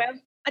smart. Well,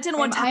 I didn't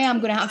want to. I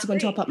am going to have to go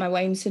and top up my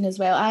wine soon as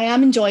well. I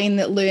am enjoying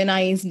that Lou and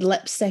I's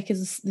lipstick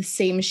is the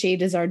same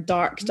shade as our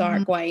dark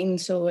wine.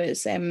 So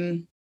it's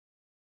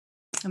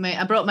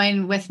I brought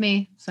mine with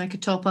me so I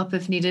could top up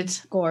if needed.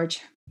 Gorge.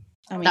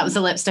 I mean, that was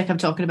the lipstick I'm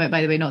talking about,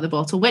 by the way, not the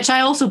bottle, which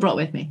I also brought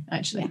with me,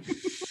 actually.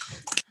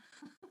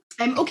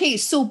 Yeah. Okay,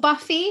 so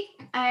Buffy,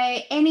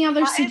 any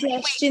other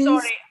suggestions? Wait,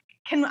 sorry.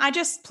 Can I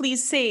just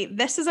please say,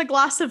 this is a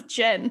glass of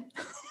gin.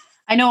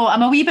 I know,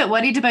 I'm a wee bit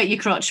worried about you,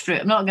 crotch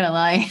fruit. I'm not going to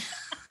lie.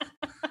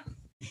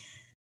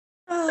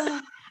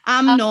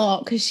 I'm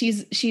not, because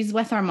she's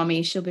with our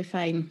mummy. She'll be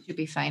fine. She'll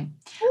be fine.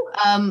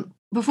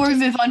 Before we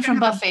move on from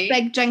Buffy,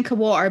 big drink of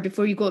water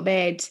before you go to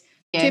bed.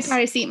 Yes. 2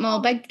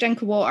 paracetamol, big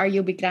drink of water,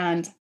 you'll be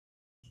grand.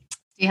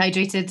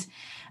 Dehydrated.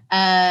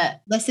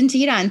 Listen to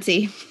your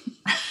auntie.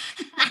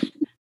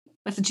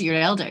 Listen to your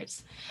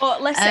elders. Oh,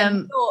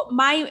 listen. So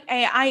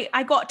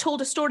I got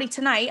told a story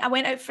tonight. I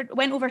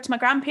went over to my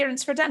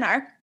grandparents for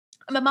dinner.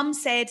 And my mum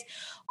said,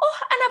 "Oh,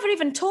 I never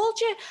even told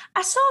you.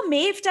 I saw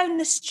Maeve down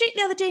the street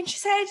the other day," and she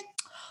said,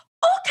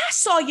 "Oh, I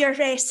saw your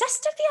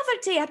sister the other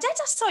day. I did.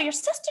 I saw your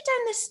sister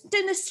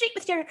down the street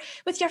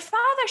with your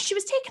father. She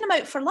was taking him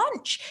out for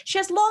lunch. She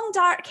has long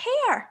dark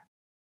hair."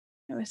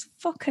 It was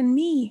fucking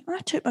me.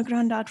 I took my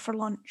granddad for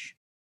lunch,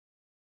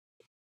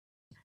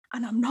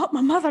 and I'm not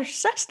my mother's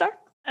sister.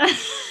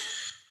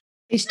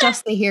 It's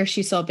just the hair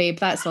she saw, babe.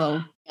 That's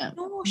all. Yeah,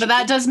 no, but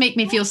that does make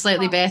me feel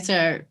slightly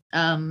better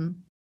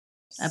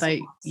about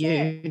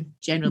you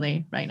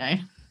generally right now.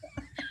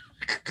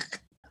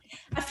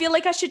 I feel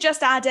like I should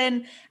just add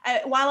in,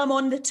 while I'm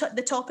on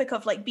the topic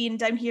of like being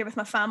down here with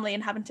my family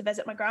and having to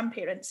visit my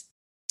grandparents,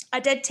 I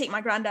did take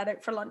my granddad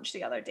out for lunch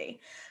the other day.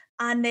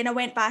 And then I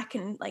went back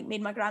and like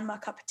made my grandma a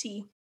cup of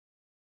tea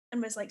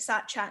and was like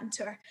sat chatting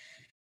to her.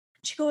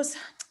 She goes,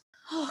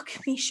 "Oh,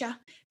 Kamisha,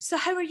 so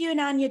how are you and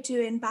Anya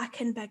doing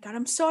back in Biggar?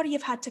 I'm sorry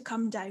you've had to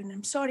come down.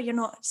 I'm sorry you're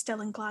not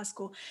still in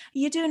Glasgow. Are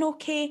you doing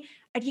okay?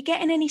 Are you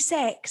getting any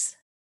sex?"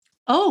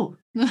 Oh.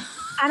 And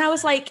I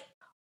was like,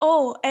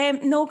 "Oh,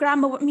 no,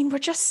 Grandma, I mean, we're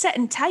just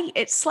sitting tight.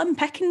 It's slim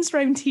pickings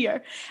round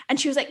here."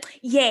 And she was like,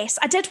 "Yes,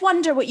 I did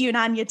wonder what you and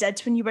Anya did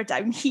when you were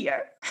down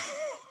here."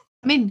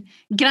 I mean,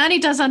 Granny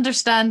does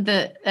understand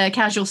that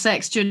casual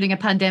sex during a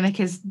pandemic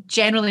is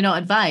generally not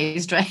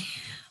advised, right?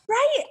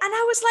 Right. And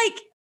I was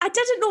like, I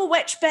didn't know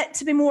which bit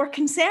to be more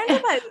concerned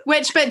about.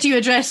 Which bit do you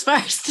address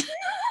first?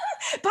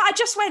 But I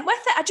just went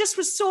with it. I just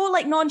was so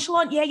like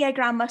nonchalant. Yeah,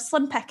 Grandma,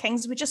 slim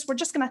pickings. We're just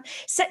going to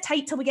sit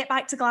tight till we get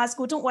back to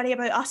Glasgow. Don't worry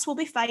about us. We'll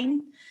be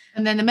fine.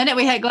 And then the minute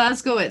we hit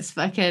Glasgow, it's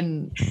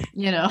fucking,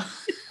 game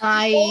on.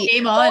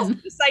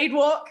 The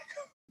sidewalk.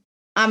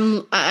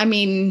 I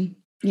mean,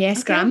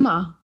 yes, okay.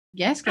 Grandma.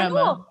 Yes,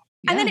 Grandma.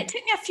 Yeah. And then it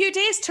took me a few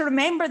days to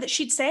remember that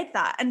she'd said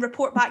that and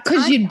report back.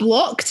 Because you'd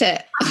blocked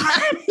it.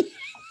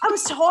 I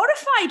was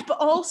horrified, but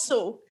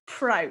also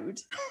proud.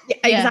 Yeah,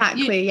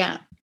 exactly, yeah.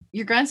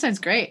 Your grand sounds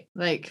great.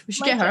 Like, we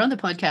should get her on the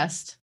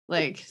podcast.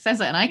 Like,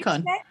 sounds like an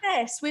icon.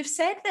 We've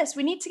said this.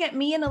 We need to get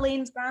me and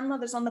Elaine's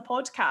grandmothers on the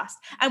podcast.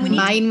 And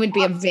mine would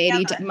be a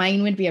very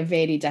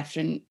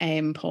different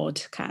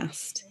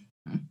podcast.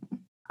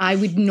 I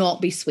would not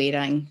be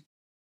swearing.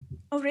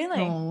 Oh, really?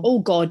 Oh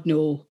God,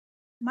 no.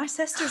 My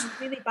sister's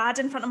really bad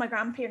in front of my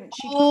grandparents.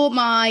 Oh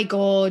my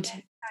God.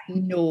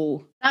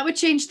 No. That would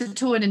change the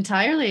tone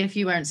entirely if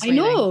you weren't swearing.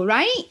 I know,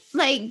 right?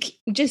 Like,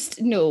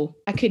 just no.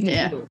 I couldn't.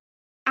 Yeah.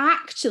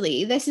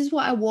 actually, this is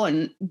what I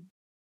want.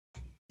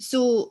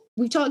 So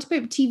we've talked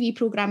about TV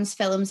programs,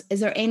 films. Is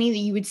there any that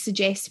you would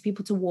suggest to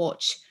people to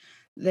watch,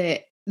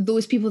 that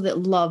those people that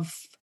love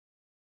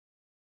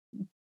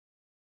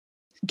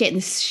getting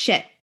the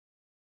shit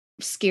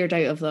scared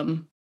out of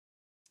them?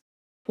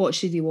 What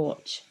should you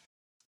watch?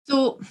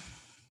 So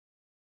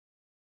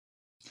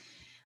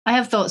I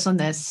have thoughts on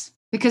this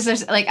because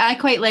there's like,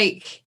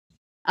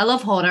 I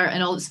love horror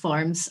in all its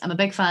forms. I'm a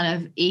big fan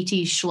of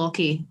 80s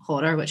schlocky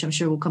horror, which I'm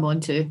sure we'll come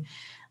on to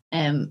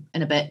in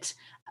a bit.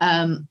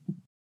 And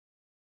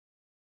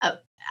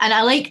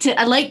I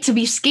like to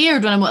be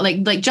scared when I'm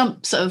like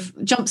jump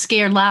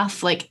scare,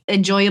 laugh, like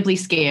enjoyably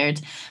scared.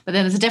 But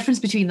then there's a difference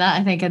between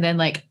that, I think, and then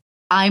like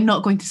I'm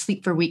not going to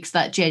sleep for weeks.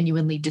 That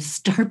genuinely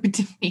disturbed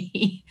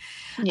me.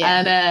 Yeah.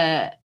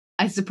 And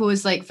I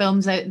suppose like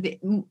films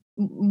The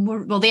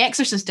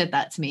Exorcist did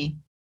that to me.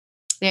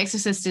 The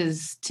Exorcist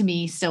is, to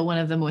me, still one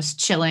of the most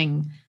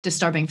chilling,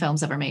 disturbing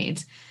films ever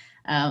made.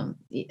 And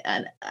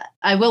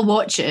I will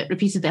watch it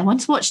repeatedly. I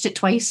once watched it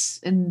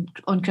twice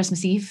on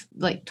Christmas Eve,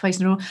 like twice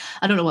in a row.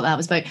 I don't know what that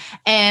was about.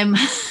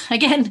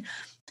 Again,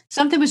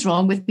 something was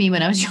wrong with me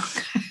when I was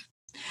younger.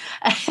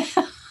 I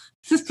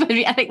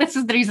think this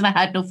is the reason I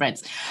had no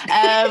friends.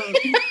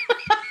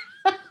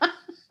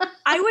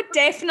 I would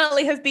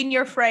definitely have been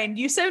your friend.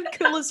 You sound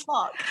cool as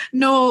fuck.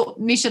 No,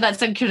 Misha,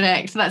 that's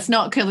incorrect. That's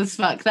not cool as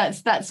fuck.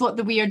 That's what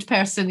the weird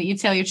person that you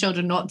tell your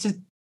children not to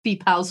be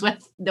pals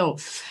with. No.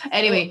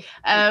 Anyway,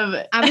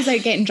 I was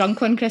out getting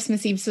drunk on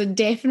Christmas Eve, so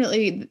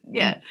definitely,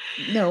 yeah.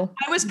 No.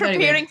 I was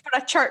preparing for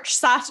a church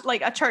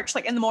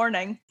in the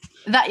morning.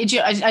 That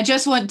I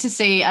just want to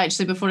say,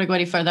 actually, before I go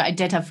any further, I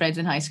did have friends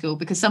in high school,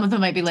 because some of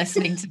them might be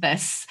listening to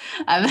this.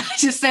 And I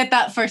just said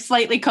that for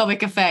slightly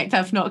comic effect.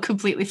 I've not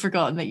completely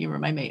forgotten that you were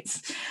my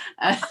mates.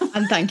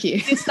 And thank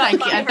you.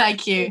 Thank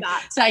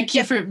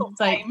you for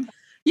like,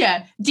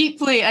 yeah,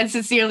 deeply and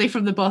sincerely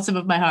from the bottom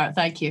of my heart.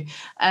 Thank you.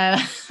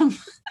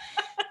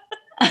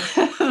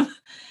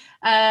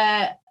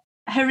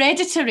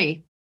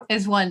 Hereditary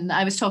is one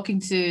I was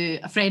talking to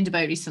a friend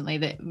about recently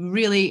that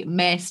really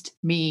messed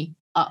me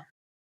up.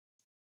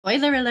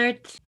 Spoiler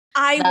alert.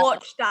 I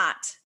watched that.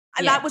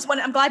 And that was one.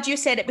 I'm glad you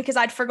said it, because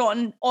I'd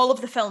forgotten all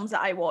of the films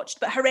that I watched,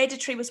 but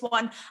Hereditary was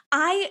one.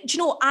 I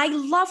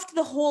loved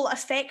the whole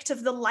effect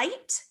of the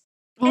light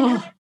in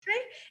Hereditary.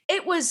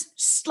 It was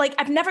like,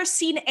 I've never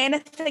seen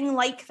anything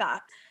like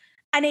that.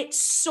 And it's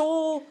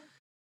so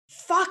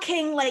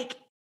fucking like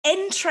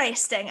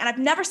interesting. And I've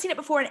never seen it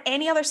before in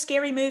any other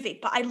scary movie,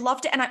 but I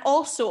loved it. And I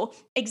also,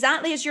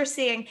 exactly as you're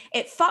saying,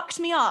 it fucked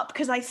me up,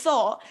 because I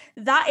thought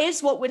that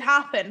is what would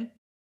happen.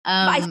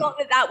 But I thought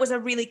that was a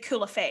really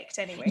cool effect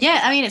anyway.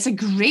 Yeah, I mean, it's a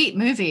great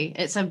movie.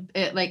 It's a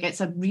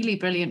really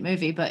brilliant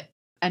movie,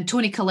 and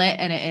Toni Collette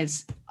in it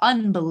is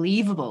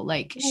unbelievable.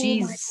 Like,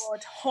 she's, oh my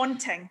God,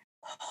 haunting.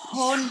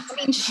 I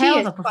mean, she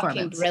is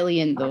fucking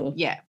brilliant though.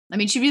 Yeah, I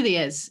mean, she really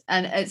is.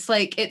 And it's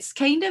like, it's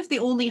kind of the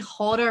only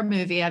horror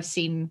movie I've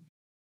seen,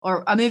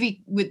 or a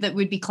movie that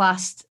would be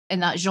classed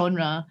in that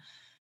genre,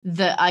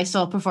 that I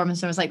saw a performance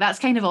and I was like, that's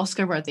kind of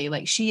Oscar worthy.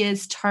 Like, she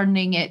is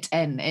turning it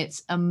in.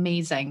 It's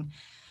amazing.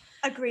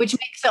 Agreed. Which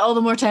makes it all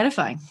the more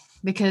terrifying,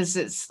 because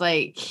it's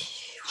like,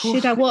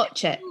 should I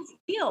watch it?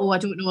 Oh, I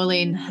don't know,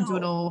 Elaine. No. I don't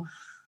know.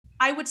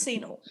 I would say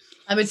no.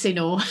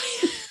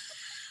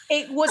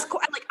 It was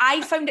like,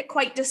 I found it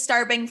quite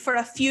disturbing for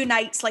a few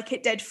nights. Like,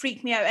 it did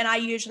freak me out, and I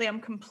usually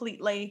am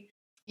completely.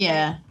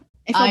 Yeah.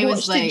 If I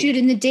watched it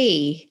during the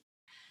day.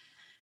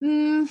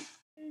 No.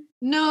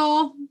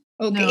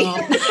 Okay.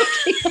 No.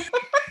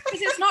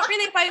 Because it's not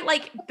really about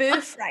like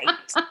boof, right?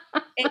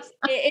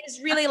 It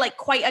is really like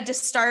quite a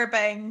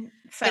disturbing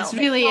film. It's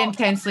really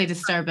intensely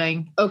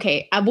disturbing.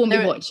 Okay, I won't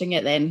be watching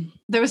it then.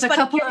 There was a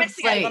couple of like,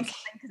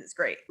 because it's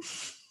great.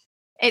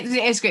 It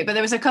is great, but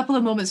there was a couple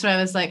of moments where I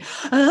was like,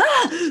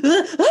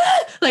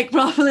 like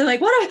properly,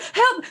 like, what?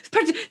 Help!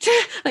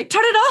 Like,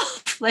 turn it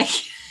off! Like,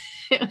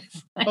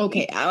 like,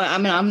 okay, I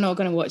mean, I'm not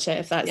going to watch it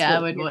if that's what I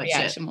would watch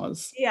reaction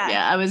was.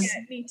 Yeah, I was. Yeah,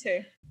 me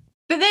too.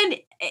 But then,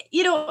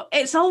 you know,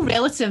 it's all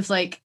relative.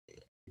 Like,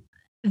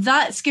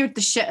 that scared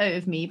the shit out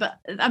of me. But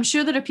I'm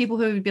sure there are people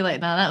who would be like,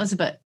 "Nah, that was a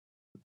bit.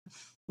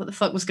 What the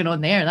fuck was going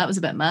on there? That was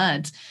a bit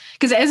mad."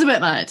 Because it is a bit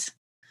mad.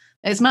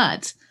 It's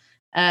mad.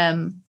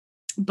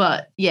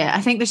 But yeah,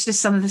 I think there's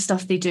just some of the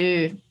stuff they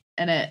do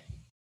in it.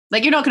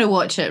 Like, you're not going to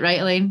watch it, right,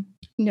 Elaine?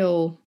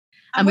 No.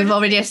 And we've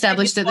already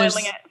established that there's.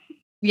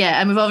 Yeah,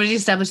 and we've already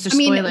established there's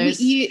spoilers.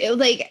 You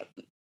like.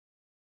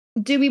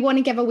 Do we want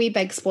to give away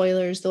big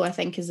spoilers, though? I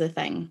think is the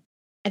thing.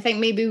 I think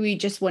maybe we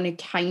just want to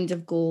kind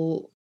of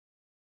go,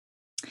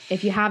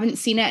 if you haven't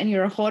seen it and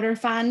you're a horror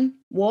fan,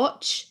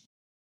 watch.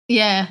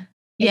 Yeah.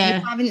 If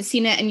you haven't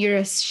seen it and you're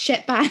a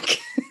shitbag,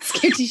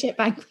 scaredy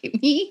shitbag like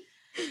me,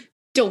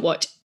 don't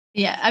watch.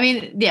 Yeah, I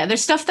mean, yeah,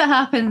 there's stuff that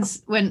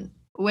happens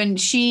when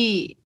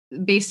she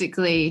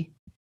basically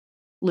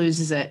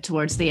loses it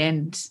towards the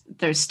end.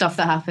 There's stuff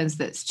that happens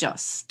that's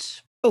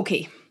just...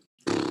 Okay.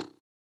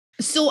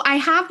 So I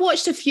have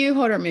watched a few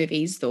horror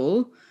movies,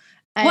 though.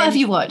 What have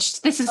you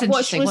watched? This is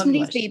interesting. Watched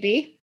Rosemary's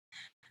Baby.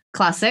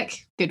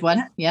 Classic. Good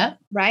one. Yeah.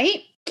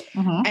 right?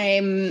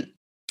 Mhm.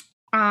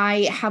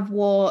 I have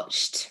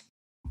watched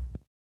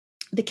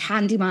The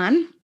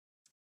Candyman.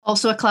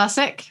 Also a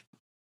classic.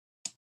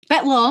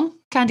 Bit long,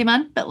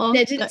 Candyman. Bit long.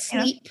 Didn't but,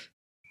 sleep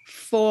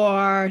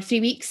for 3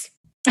 weeks.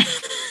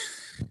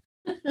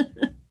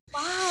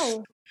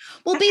 Wow.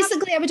 Well,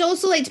 basically, I would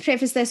also like to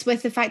preface this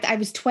with the fact that I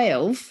was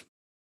 12.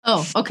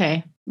 Oh,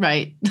 okay.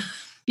 Right.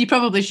 You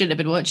probably shouldn't have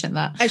been watching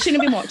that. I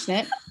shouldn't have been watching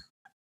it.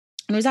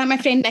 And I was at my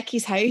friend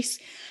Nikki's house,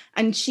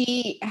 and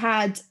she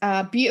had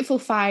a beautiful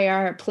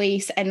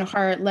fireplace in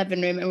her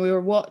living room, and we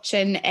were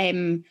watching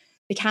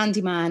The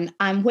Candyman.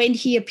 And when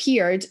he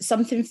appeared,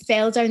 something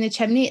fell down the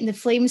chimney and the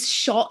flames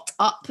shot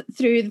up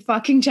through the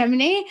fucking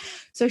chimney.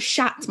 So I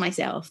shat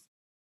myself.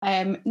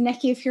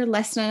 Nikki, if you're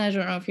listening, I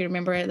don't know if you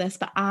remember this,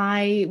 but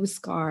I was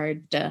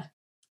scarred.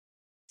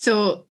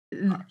 So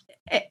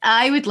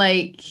I would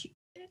like,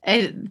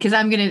 because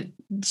I'm going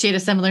to share a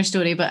similar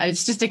story, but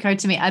it's just occurred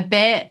to me, I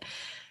bet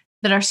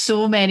there are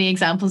so many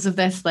examples of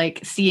this, like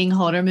seeing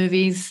horror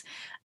movies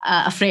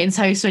at a friend's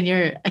house when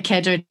you're a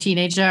kid or a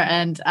teenager,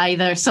 and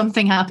either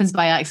something happens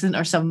by accident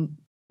or some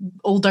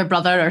older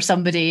brother or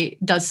somebody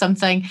does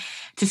something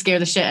to scare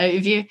the shit out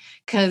of you.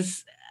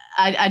 Because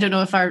I don't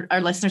know if our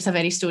listeners have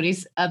any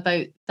stories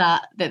about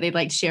that they'd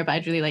like to share, but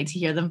I'd really like to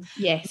hear them.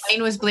 Yes.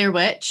 Mine was Blair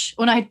Witch.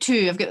 Well, I had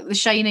two. I've got The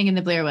Shining and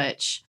The Blair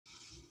Witch.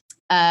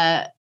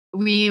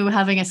 We were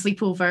having a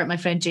sleepover at my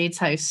friend Jade's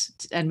house,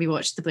 and we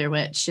watched The Blair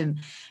Witch, and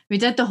we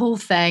did the whole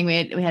thing.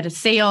 We had a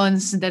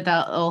seance and did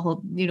that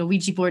whole,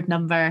 Ouija board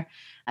number.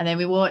 And then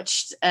we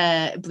watched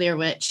Blair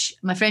Witch.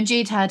 My friend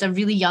Jade had a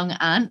really young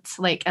aunt,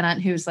 like an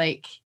aunt who was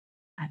like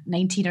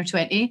 19 or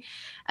 20.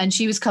 And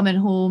she was coming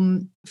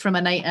home from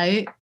a night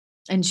out,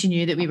 and she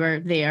knew that we were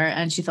there,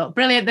 and she thought,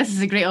 brilliant, this is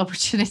a great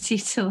opportunity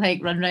to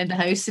like run around the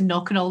house and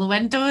knock on all the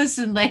windows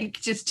and like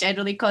just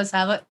generally cause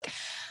havoc.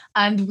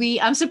 And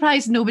I'm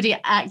surprised nobody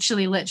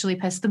actually literally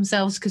pissed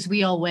themselves, because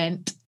we all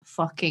went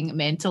fucking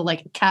mental,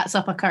 like cats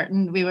up a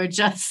curtain. We were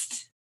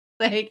just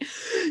like,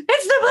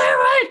 it's the Blair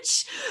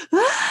Witch.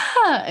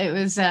 It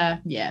was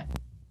yeah.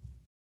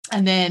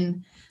 And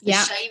then The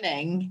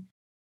Shining.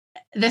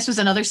 This was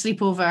another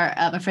sleepover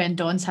at my friend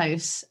Dawn's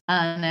house,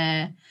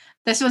 and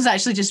this was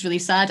actually just really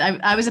sad.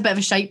 I was a bit of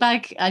a shite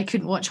bag. I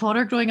couldn't watch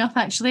horror growing up,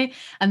 actually,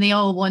 and they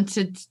all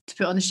wanted to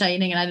put on The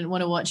Shining, and I didn't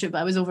want to watch it, but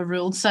I was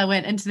overruled. So I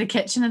went into the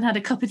kitchen and had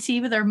a cup of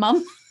tea with her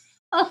mum.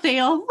 Oh, they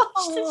all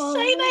watched The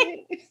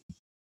Shining.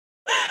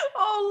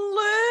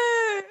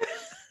 Oh,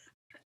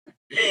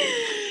 Lou.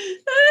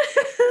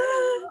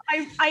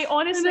 I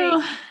honestly,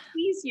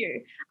 please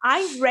you.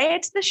 I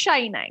read The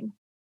Shining,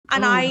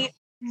 and I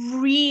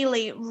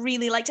really,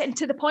 really liked it. And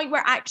to the point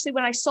where actually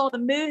when I saw the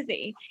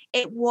movie,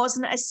 it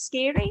wasn't as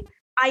scary.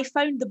 I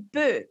found the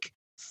book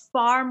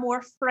far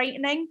more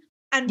frightening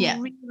and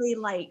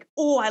really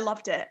I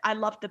loved it. I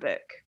loved the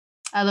book.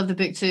 I love the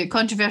book too.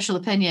 Controversial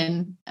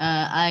opinion.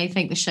 I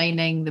think The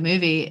Shining, the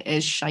movie,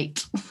 is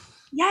shite.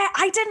 Yeah,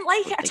 I didn't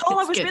like it at all.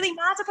 I was good. really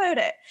mad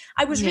about it.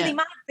 I was really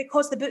mad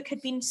because the book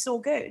had been so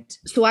good.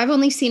 So I've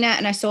only seen it,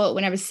 and I saw it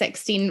when I was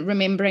 16,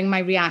 remembering my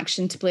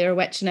reaction to Blair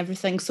Witch and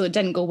everything, so it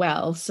didn't go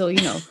well. So,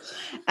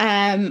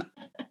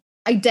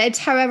 I did,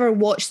 however,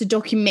 watch the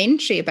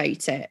documentary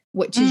about it,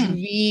 which is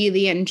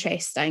really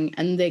interesting.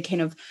 And the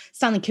kind of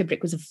Stanley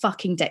Kubrick was a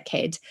fucking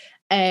dickhead.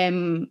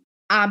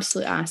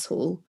 Absolute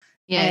asshole.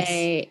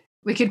 Yes.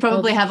 We could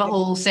probably have a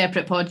whole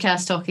separate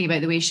podcast talking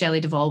about the way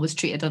Shelley Duvall was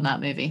treated on that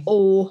movie.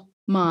 Oh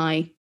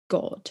my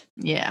God.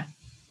 Yeah.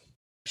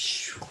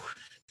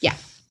 Yeah.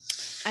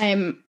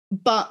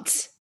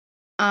 But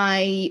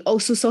I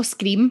also saw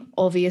Scream,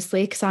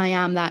 obviously, because I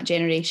am that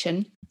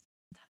generation.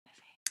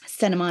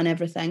 Cinema and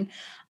everything.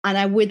 And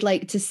I would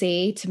like to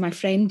say to my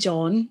friend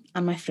John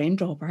and my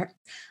friend Robert,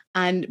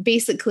 and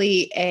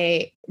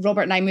basically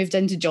Robert and I moved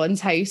into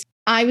John's house.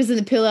 I was in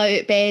the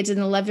pull-out bed in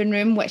the living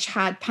room, which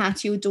had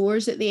patio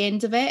doors at the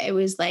end of it. It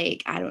was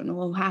like, I don't know,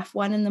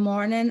 1:30 in the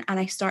morning, and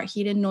I start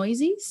hearing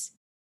noises.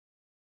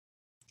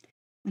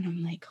 And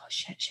I'm like, oh,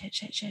 shit.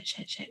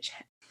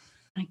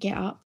 I get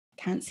up,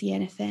 can't see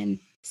anything,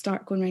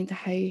 start going around the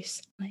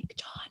house. I'm like,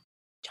 John.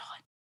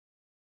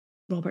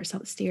 Robert's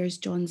upstairs,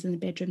 John's in the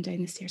bedroom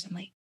down the stairs. I'm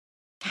like,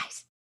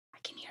 guys, I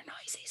can hear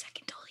noises. I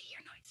can totally hear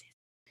noises.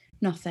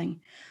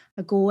 Nothing.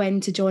 I go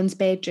into John's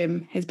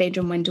bedroom. His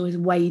bedroom window is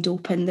wide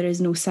open. There is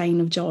no sign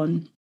of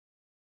John.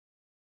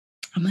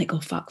 I'm like, oh,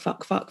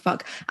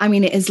 fuck. I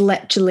mean, it is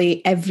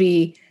literally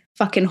every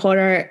fucking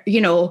horror,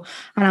 and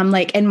I'm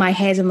like, in my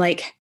head, I'm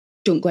like,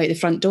 don't go out the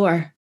front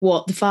door.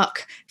 What the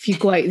fuck? If you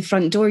go out the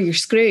front door, you're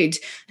screwed.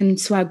 And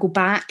so I go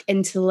back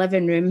into the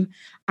living room,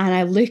 and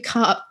I look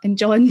up, and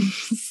John's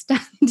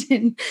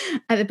standing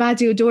at the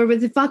patio door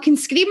with the fucking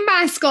Scream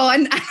mask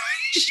on. And I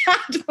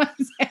shat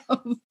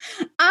myself,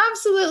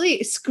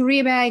 absolutely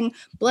screaming,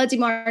 bloody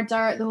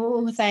murder, the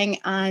whole thing.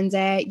 And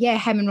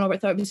him and Robert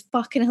thought it was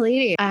fucking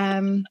hilarious.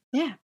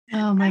 Yeah.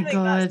 Oh my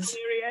God. That's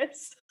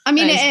hilarious. I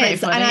mean, it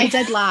is, and I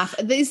did laugh.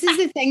 This is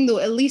the thing, though.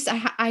 At least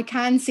I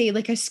can say,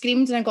 like, I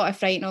screamed and I got a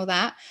fright and all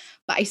that,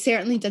 but I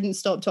certainly didn't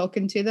stop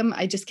talking to them.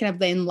 I just kind of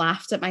then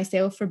laughed at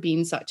myself for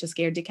being such a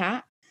scaredy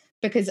cat,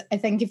 because I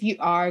think if you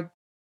are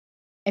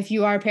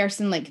a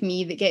person like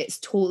me that gets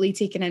totally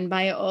taken in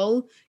by it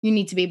all, you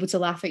need to be able to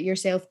laugh at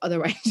yourself.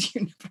 Otherwise,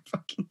 you're never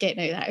fucking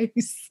getting out of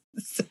the house.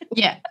 So.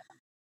 Yeah.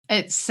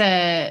 It's,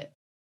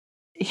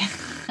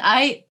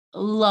 I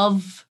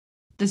love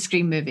the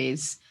Scream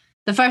movies.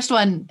 The first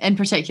one in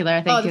particular,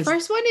 I think. The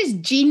first one is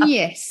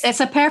genius.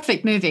 It's a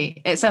perfect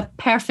movie.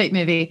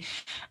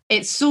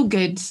 It's so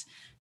good.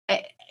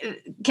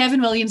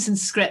 Kevin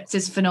Williamson's script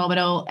is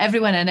phenomenal.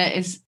 Everyone in it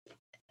is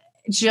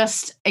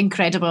just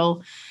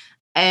incredible.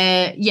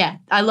 I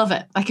love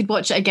it. I could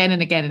watch it again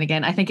and again and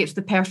again. I think it's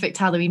the perfect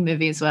Halloween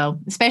movie as well,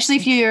 especially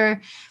if you're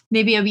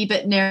maybe a wee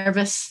bit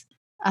nervous,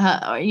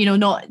 or,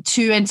 not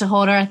too into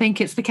horror. I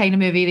think it's the kind of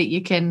movie that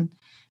you can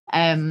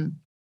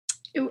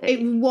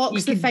it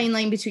walks the fine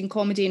line between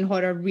comedy and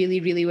horror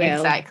really, really well.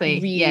 Exactly.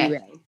 Really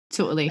well.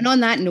 Totally. And on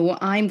that note,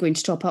 I'm going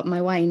to top up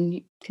my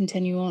wine.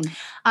 Continue on.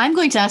 I'm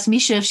going to ask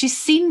Misha if she's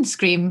seen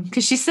Scream,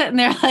 because she's sitting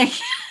there like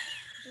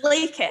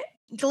Glake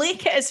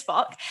it as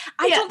fuck.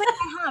 I don't think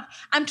I have.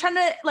 I'm trying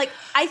to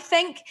I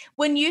think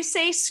when you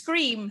say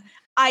Scream,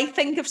 I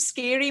think of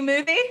Scary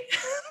Movie.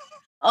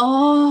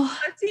 Oh,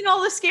 I've seen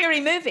all the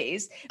Scary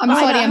movies. I'm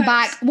sorry, I'm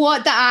back.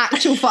 What the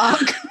actual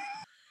fuck?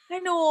 I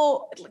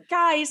know,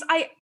 guys,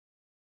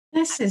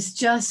 this is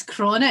just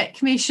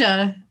chronic,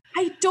 Misha.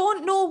 I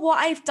don't know what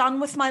I've done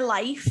with my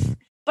life,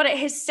 but it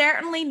has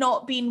certainly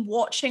not been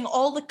watching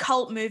all the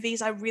cult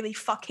movies I really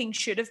fucking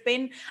should have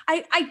been.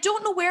 I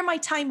don't know where my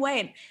time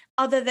went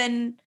other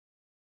than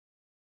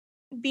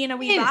being a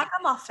wee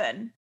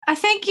ragamuffin. I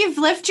think you've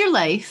lived your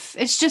life.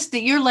 It's just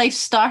that your life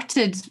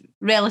started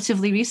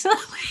relatively recently.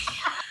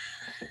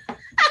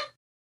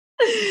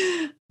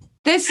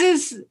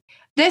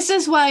 This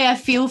is why I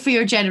feel for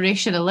your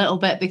generation a little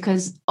bit,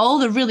 because all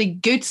the really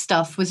good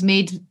stuff was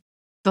made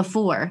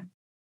before.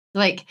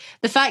 Like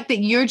the fact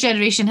that your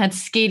generation had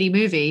Scary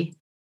Movie,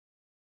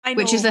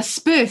 which is a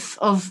spoof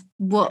of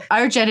what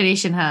our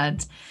generation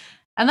had,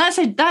 and that's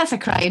a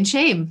crying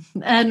shame.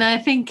 And I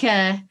think,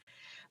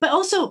 but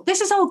also this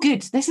is all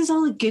good. This is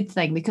all a good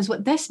thing, because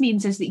what this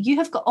means is that you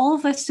have got all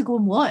of this to go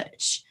and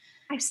watch.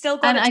 I've still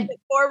got to look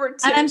forward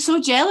to. And I'm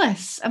so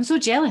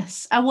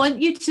jealous. I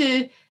want you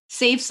to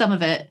save some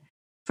of it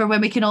for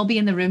when we can all be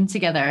in the room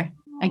together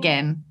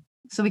again,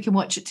 so we can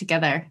watch it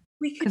together.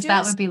 Because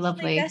that would be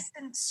lovely.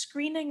 Distant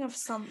screening of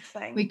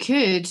something. We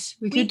could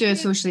do a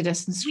socially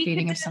distanced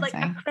screening of something.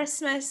 Like a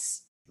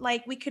Christmas,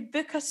 we could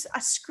book a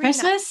screening.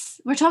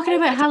 Christmas? We're talking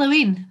about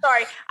Halloween.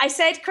 Sorry, I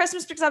said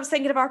Christmas because I was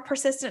thinking of our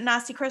persistent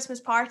nasty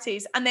Christmas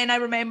parties, and then I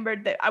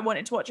remembered that I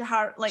wanted to watch a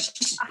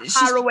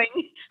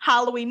harrowing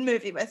Halloween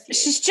movie with you.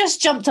 She's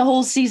just jumped a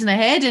whole season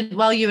ahead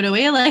while you were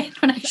away.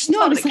 When I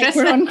was like,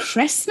 we're on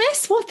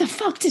Christmas? What the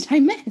fuck did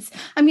I miss?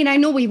 I mean, I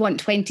know we want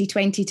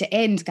 2020 to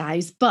end,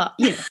 guys, but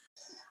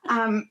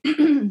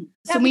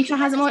so Misha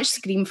hasn't watched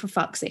Scream, for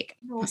fuck's sake.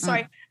 No,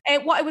 sorry.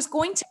 What I was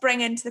going to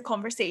bring into the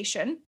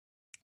conversation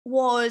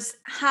was,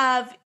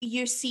 have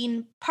you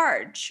seen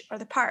Purge or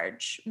the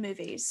Purge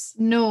movies?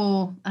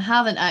 No, I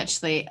haven't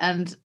actually,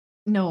 and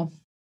no.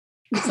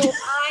 So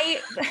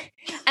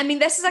I mean,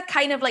 this is a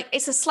kind of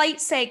it's a slight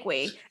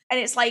segue, and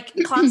it's like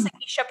classic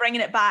Misha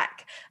bringing it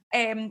back.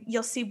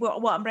 You'll see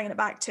what I'm bringing it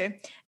back to.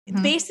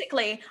 Mm-hmm.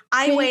 Basically,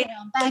 I went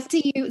back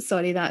to you.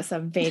 Sorry, that's a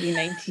very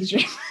 90s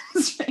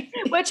reference.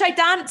 Which I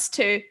danced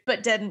to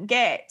but didn't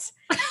get.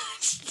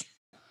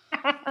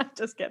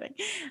 Just kidding.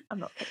 I'm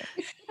not kidding.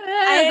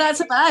 That's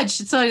a badge.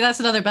 Sorry, that's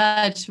another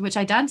badge which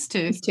I danced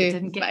to.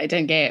 But I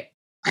didn't get.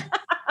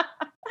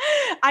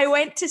 I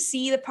went to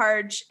see The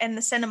Purge in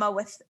the cinema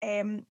with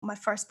my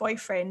first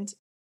boyfriend,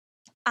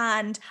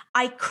 and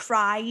I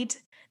cried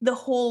the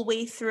whole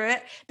way through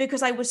it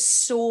because I was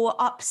so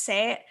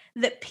upset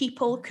that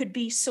people could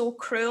be so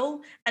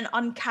cruel and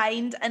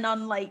unkind and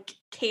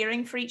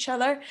caring for each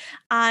other.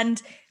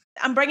 And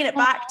I'm bringing it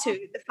back to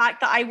the fact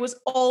that I was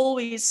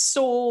always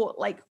so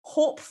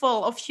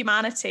hopeful of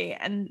humanity,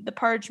 and the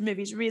Purge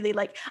movies really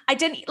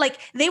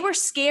they were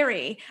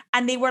scary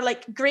and they were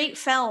great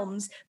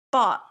films,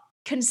 but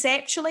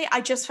conceptually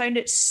I just found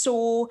it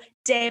so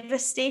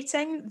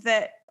devastating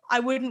that I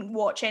wouldn't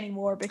watch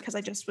anymore because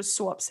I just was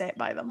so upset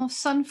by them. Oh,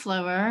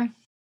 Sunflower.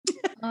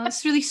 Oh,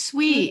 that's really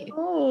sweet.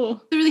 Oh,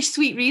 it's a really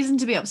sweet reason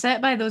to be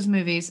upset by those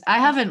movies. I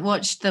haven't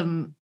watched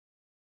them.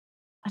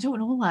 I don't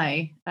know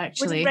why,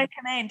 actually. Would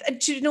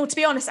recommend. To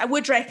be honest, I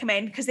would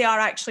recommend because they are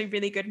actually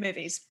really good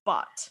movies,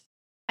 but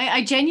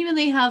I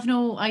genuinely have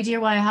no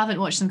idea why I haven't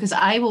watched them, because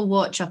I will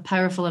watch a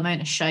powerful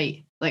amount of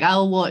shite.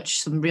 I'll watch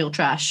some real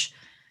trash.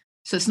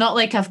 So it's not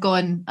like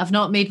I've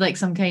not made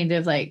some kind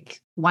of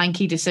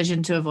wanky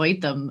decision to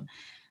avoid them.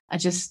 I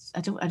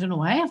don't know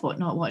why I've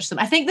not watched them.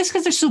 I think this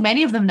because there's so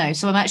many of them now,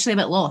 so I'm actually a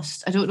bit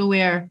lost. I don't know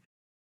where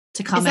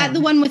to come in. Is that the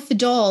one with the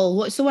doll?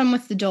 What's the one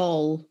with the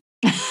doll?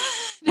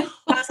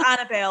 That's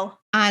Annabelle.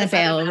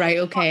 Annabelle, right,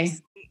 okay.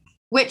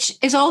 Which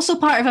is also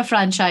part of a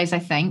franchise, I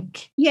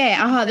think.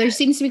 Yeah, there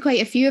seems to be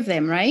quite a few of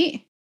them,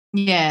 right?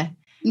 Yeah.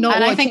 Not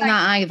watching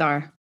that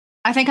either.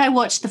 I think I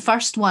watched the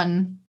first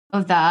one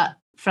of that.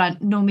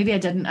 No, maybe I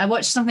didn't. I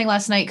watched something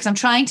last night because I'm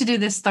trying to do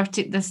this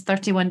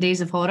 31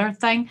 days of horror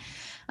thing,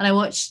 and I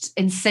watched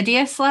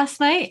Insidious last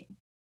night.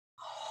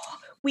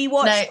 We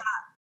watched that.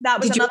 That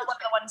was another one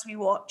of the ones we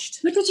watched.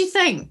 What did you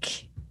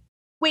think?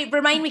 Wait,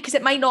 remind me, because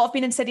it might not have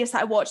been Insidious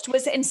that I watched.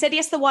 Was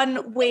Insidious the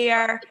one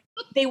where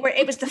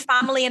it was the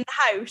family in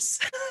the house?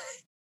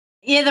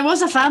 Yeah, there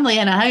was a family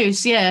in a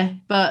house, yeah,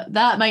 but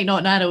that might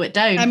not narrow it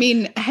down. I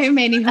mean, how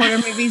many horror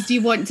movies do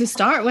you want to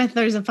start with?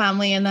 There's a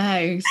family in the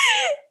house.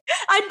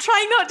 I'm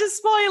trying not to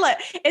spoil it.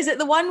 Is it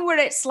the one where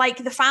it's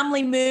like the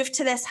family moved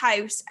to this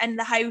house and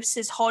the house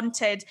is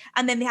haunted,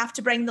 and then they have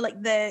to bring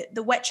the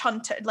witch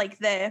hunter, like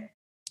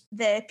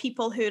the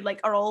people who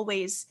like are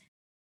always,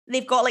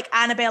 they've got like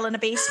Annabelle in a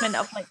basement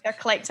of like they're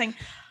collecting.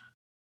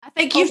 I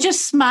think you've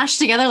just smashed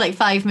together like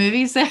 5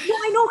 movies there. Yeah,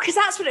 I know, because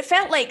that's what it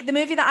felt like. The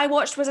movie that I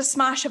watched was a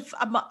smash of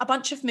a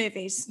bunch of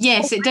movies.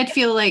 Yes, it did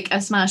feel like a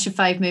smash of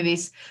 5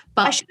 movies.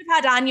 But I should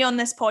have had Anya on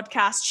this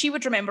podcast. She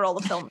would remember all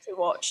the films we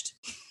watched.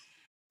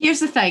 Here's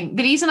the thing.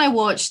 The reason I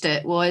watched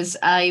it was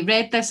I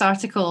read this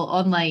article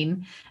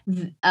online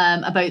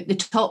about the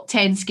top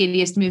 10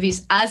 scariest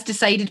movies as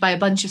decided by a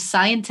bunch of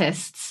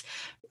scientists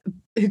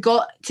who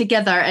got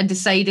together and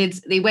decided.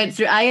 They went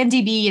through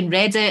IMDb and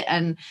Reddit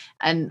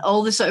and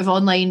all the sort of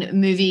online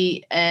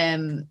movie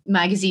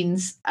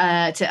magazines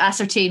to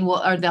ascertain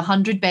what are the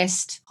 100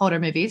 best horror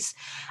movies,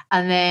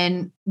 and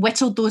then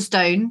whittled those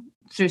down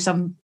through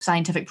some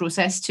scientific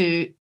process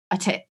to a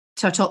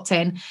top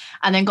 10,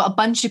 and then got a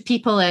bunch of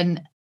people in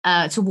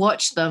to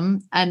watch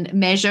them and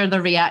measure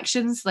their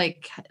reactions,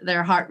 like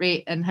their heart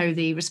rate and how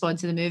they respond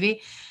to the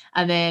movie,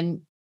 and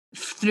then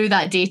through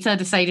that data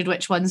decided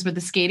which ones were the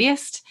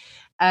scariest.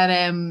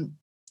 And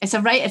it's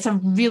a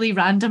really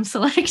random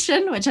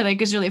selection, which I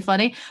think is really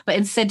funny. But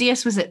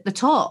Insidious was at the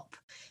top,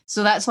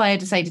 so that's why I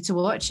decided to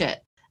watch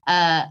it.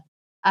 And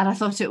I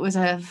thought it was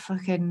a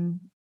fucking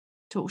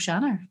total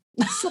shanner.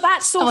 So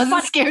that's so I wasn't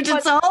funny scared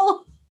at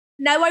all.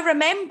 Now I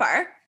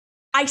remember,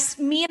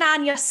 me and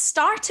Anya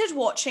started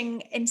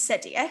watching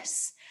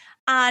Insidious,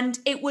 and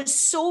it was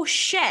so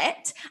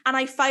shit, and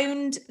I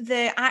found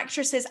the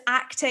actresses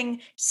acting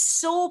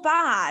so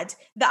bad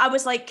that I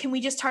was like, can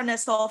we just turn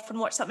this off and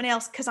watch something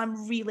else, because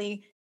I'm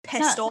really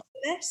pissed off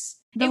at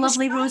this. The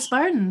lovely Rose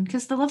Byrne,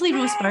 because the lovely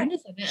Rose Byrne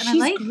is in it, and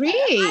She's I like great.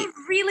 I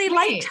really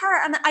liked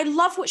her, and I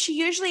love what she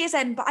usually is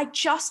in, but I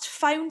just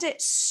found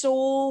it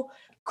so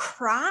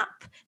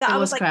crap that I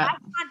was like, crap. I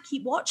can't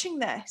keep watching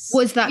this.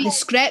 Was that the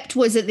script?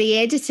 Was it the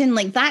editing?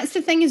 Like, that's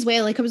the thing as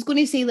well. Like, I was going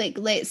to say, like,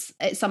 let's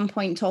at some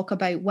point talk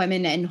about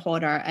women in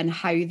horror and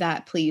how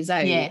that plays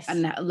out. Yes.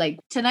 And like,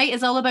 tonight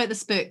is all about the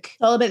spook.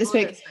 All about the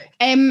spook.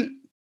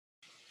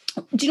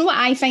 Do you know what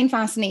I find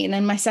fascinating?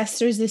 And my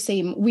sister's the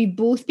same. We've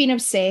both been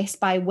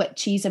obsessed by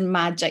witches and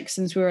magic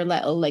since we were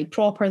little, like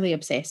properly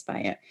obsessed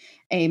by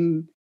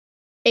it.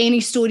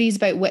 Any stories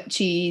about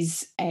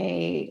witches,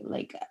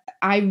 like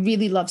I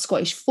really love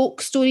Scottish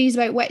folk stories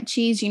about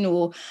witches, you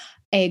know.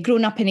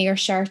 Growing up in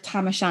Ayrshire,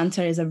 Tam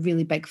O'Shanter is a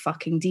really big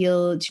fucking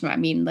deal. Do you know what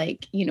I mean?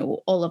 Like, you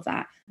know, all of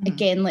that.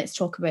 Again, let's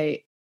talk about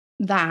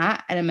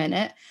that in a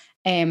minute.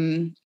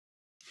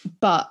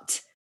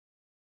 But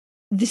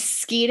the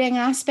scaring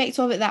aspect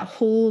of it, that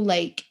whole,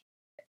 like,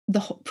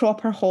 the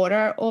proper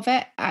horror of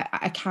it,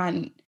 I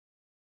can't,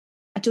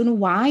 I don't know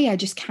why, I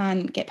just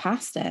can't get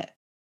past it.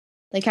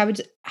 Like, I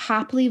would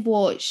happily have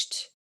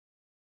watched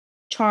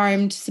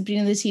Charmed,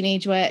 Sabrina the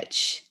Teenage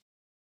Witch,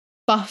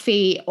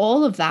 Buffy,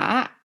 all of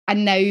that.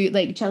 And now,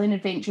 like, Chilling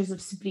Adventures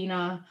of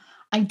Sabrina.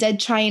 I did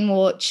try and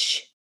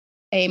watch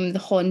The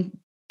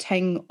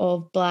Haunting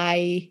of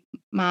Bly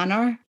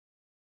Manor.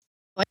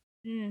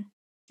 Do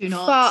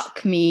not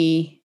fuck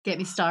me. Get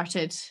me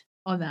started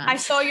on that. I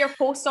saw your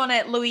post on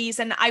it, Louise,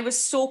 and I was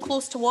so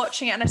close to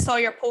watching it, and I saw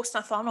your post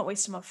and I thought, I'm not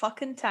wasting my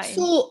fucking time.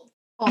 So,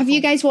 have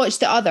you guys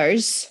watched The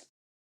Others?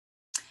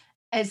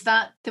 Is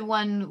that the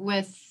one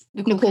with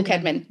Nicole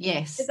Kidman?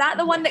 Yes. Is that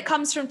the one that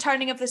comes from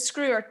Turning of the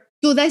Screw? Or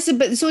so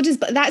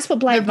that's what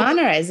Bly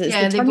Manor is. It's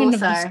the Turning of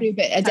the Screw,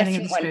 but a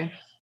different one.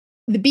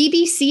 The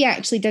BBC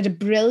actually did a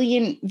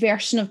brilliant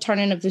version of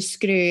Turning of the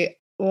Screw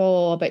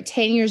about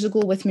 10 years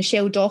ago with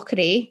Michelle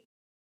Dockery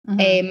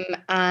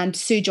and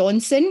Sue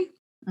Johnson.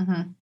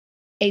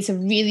 It's a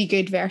really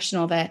good version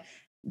of it.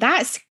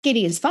 That's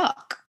scary as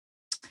fuck.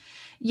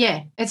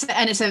 Yeah, it's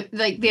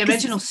like the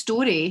original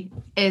story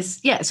is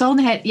it's all in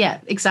the head.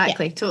 Yeah,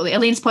 exactly, totally.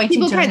 Elaine's pointing.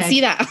 People to can't her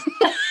see that.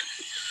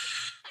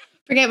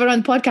 Forget we're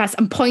on the podcast.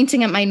 I'm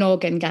pointing at my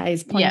noggin,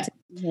 guys.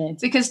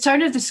 Because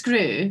Turn of the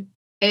Screw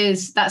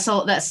that's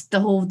the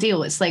whole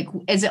deal. It's like,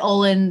 is it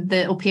all in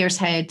the au pair's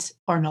head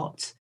or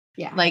not?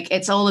 Yeah, like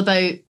it's all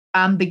about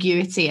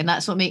ambiguity, and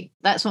that's what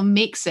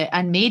makes it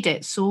and made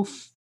it so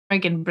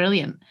friggin'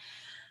 brilliant.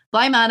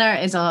 Bly Manor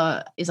is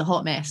a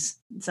hot mess.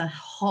 It's a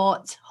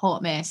hot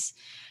mess,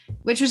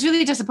 which was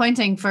really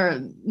disappointing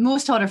for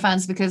most horror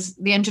fans, because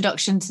the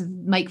introduction to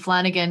Mike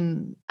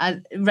Flanagan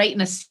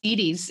writing a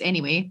series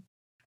anyway,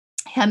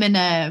 him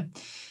and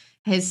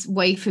his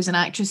wife, who's an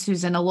actress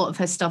who's in a lot of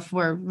his stuff,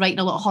 were writing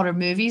a lot of horror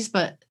movies,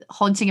 but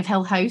Haunting of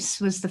Hill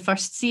House was the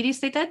first series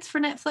they did for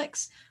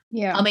Netflix.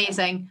 Yeah.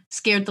 Amazing.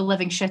 Scared the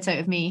living shit out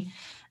of me.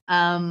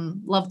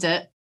 Loved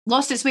it.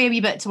 Lost its way a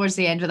wee bit towards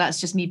the end, but that's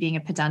just me being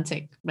a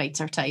pedantic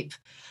writer type.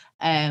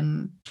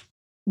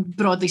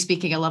 Broadly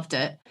speaking, I loved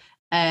it.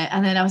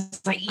 And then I was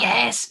like,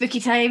 yes,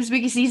 spooky time,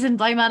 spooky season,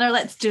 Bly Manor,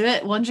 let's do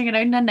it. Wandering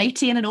around in a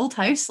nightie in an old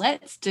house,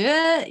 let's do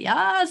it.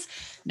 Yes.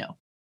 No.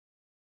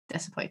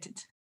 Disappointed.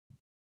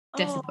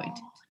 Oh,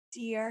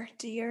 dear.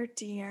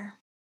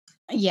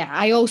 Yeah,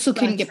 I also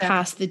couldn't That's get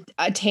past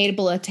a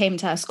terrible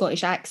attempt at a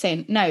Scottish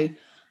accent. Now,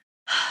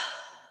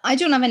 I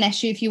don't have an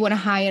issue if you want to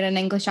hire an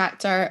English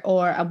actor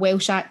or a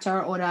Welsh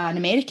actor or an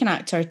American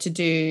actor to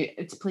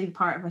play the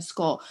part of a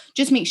Scot.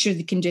 Just make sure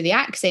they can do the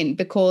accent,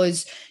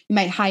 because you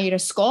might hire a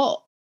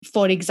Scot,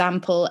 for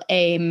example.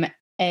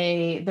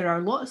 There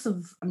are lots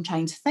of, I'm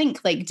trying to think,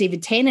 like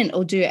David Tennant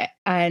will do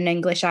an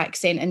English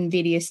accent in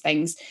various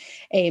things.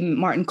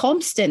 Martin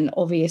Compston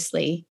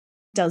obviously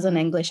does an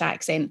English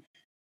accent.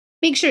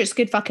 Make sure it's a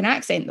good fucking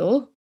accent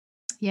though.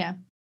 Yeah.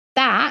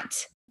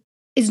 That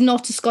is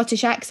not a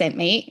Scottish accent,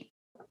 mate.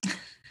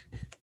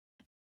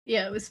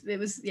 Yeah, it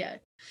was, yeah.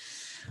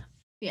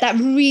 That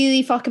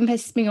really fucking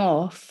pissed me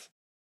off.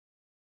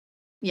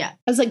 Yeah.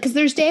 I was like, because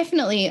there's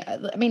definitely,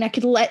 I mean, I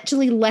could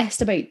literally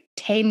list about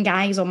 10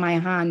 guys on my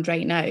hand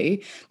right now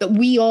that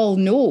we all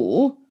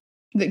know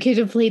that could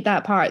have played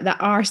that part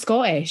that are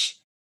Scottish.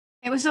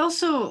 It was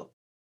also,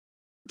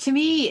 to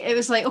me, it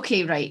was like,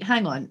 okay, right,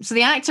 hang on. So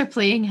the actor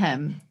playing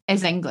him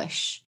is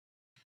English.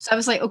 So I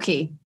was like,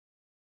 okay,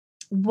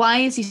 why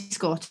is he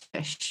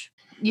Scottish?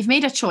 You've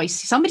made a choice.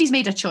 Somebody's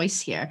made a choice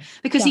here,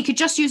 because he could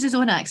just use his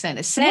own accent.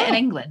 It's set in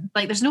England.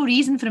 Like, there's no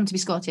reason for him to be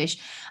Scottish,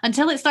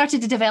 until it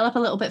started to develop a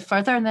little bit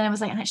further. And then I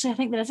was like, actually, I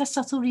think there is a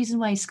subtle reason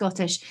why he's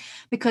Scottish,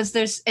 because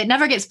it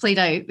never gets played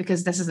out,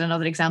 because this is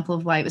another example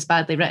of why it was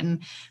badly written.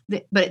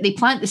 But they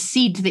plant the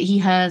seed that he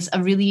has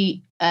a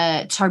really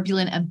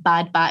turbulent and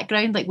bad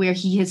background, like where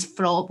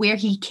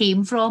he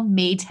came from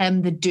made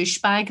him the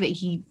douchebag that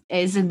he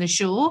is in the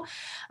show.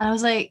 And I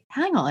was like,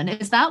 hang on,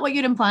 is that what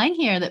you're implying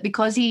here? That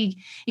because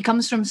he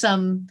comes from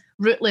some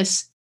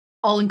rootless,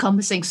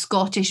 all-encompassing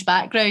Scottish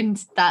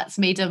background, that's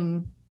made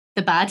him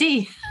the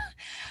baddie?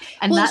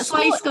 And that's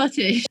why he's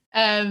Scottish.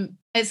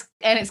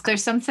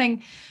 There's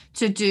something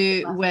to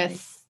do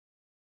with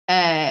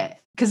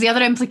because the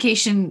other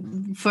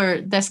implication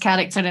for this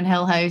character in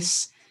Hill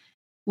House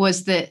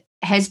was that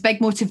his big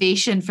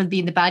motivation for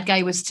being the bad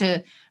guy was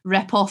to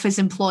rip off his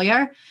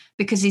employer,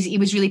 because he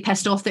was really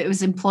pissed off that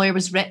his employer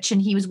was rich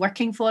and he was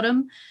working for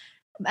him,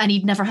 and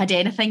he'd never had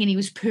anything, and he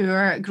was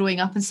poor growing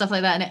up and stuff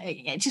like that. And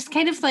it just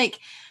kind of like,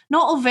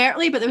 not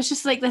overtly, but there was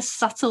just like this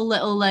subtle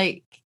little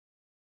like,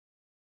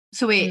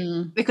 so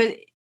wait, because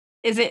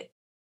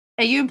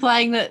are you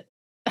implying that,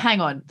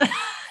 hang on,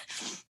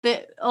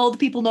 that all the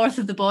people north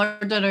of the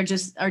border are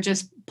just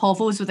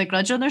povos with a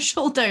grudge on their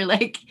shoulder?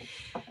 Like,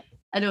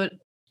 I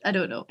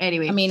don't know.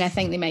 Anyway, I mean, I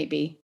think they might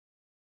be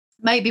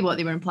what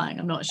they were implying.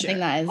 I'm not sure. I think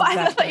that is. Well,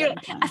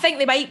 I think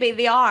they might be.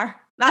 They are.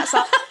 That's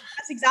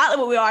exactly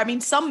what we are. I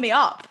mean, sum me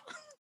up.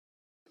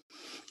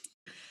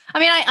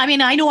 I mean,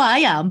 I know I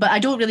am, but I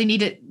don't really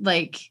need it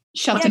like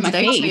shoved in my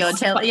face. To me on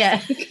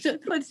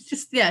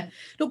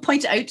don't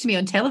point it out to me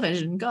on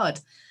television. God,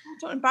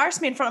 don't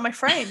embarrass me in front of my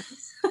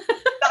friends.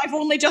 That I've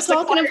only just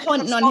talking of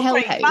Haunting on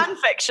Hill House fan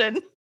fiction.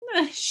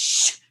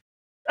 Shh.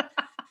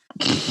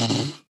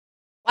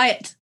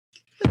 Quiet.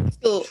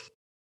 So,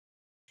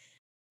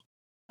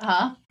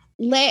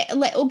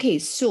 okay,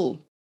 so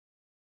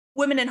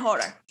women in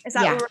horror. Is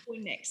that where we're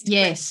going next?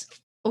 Yes.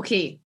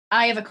 Okay.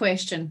 I have a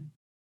question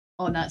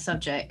on that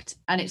subject,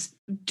 and it's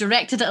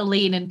directed at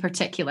Elaine in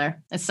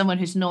particular, as someone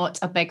who's not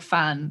a big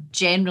fan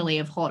generally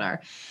of horror.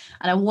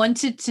 And I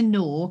wanted to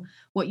know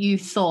what you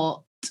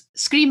thought,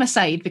 Scream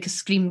aside, because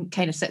Scream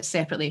kind of sits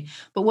separately,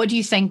 but what do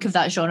you think of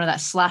that genre,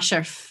 that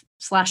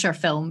slasher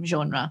film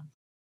genre?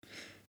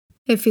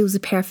 It feels the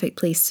perfect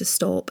place to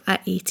stop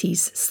at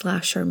 80s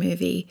slasher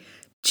movie.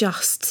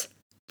 Just,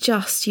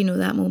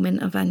 that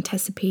moment of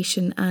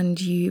anticipation,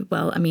 and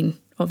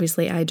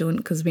obviously I don't,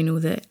 because we know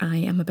that I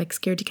am a big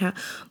scaredy cat,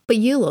 but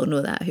you'll all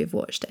know that who've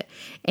watched it.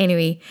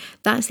 Anyway,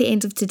 that's the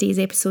end of today's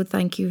episode.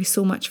 Thank you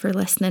so much for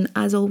listening.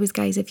 As always,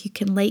 guys, if you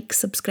can like,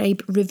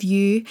 subscribe,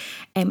 review,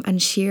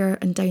 and share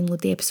and download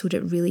the episode,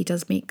 it really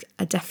does make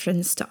a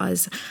difference to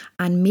us.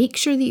 And make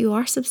sure that you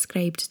are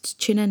subscribed to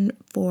tune in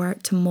for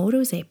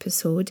tomorrow's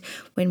episode,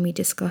 when we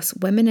discuss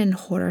women in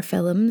horror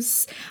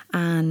films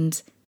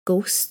and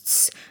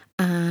ghosts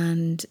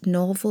and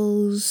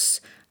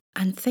novels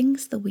and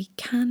things that we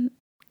can't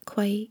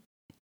quite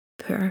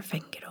put our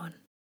finger on.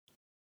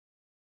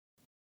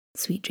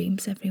 Sweet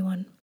dreams,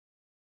 everyone.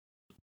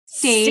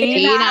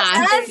 Stay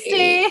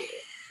nasty.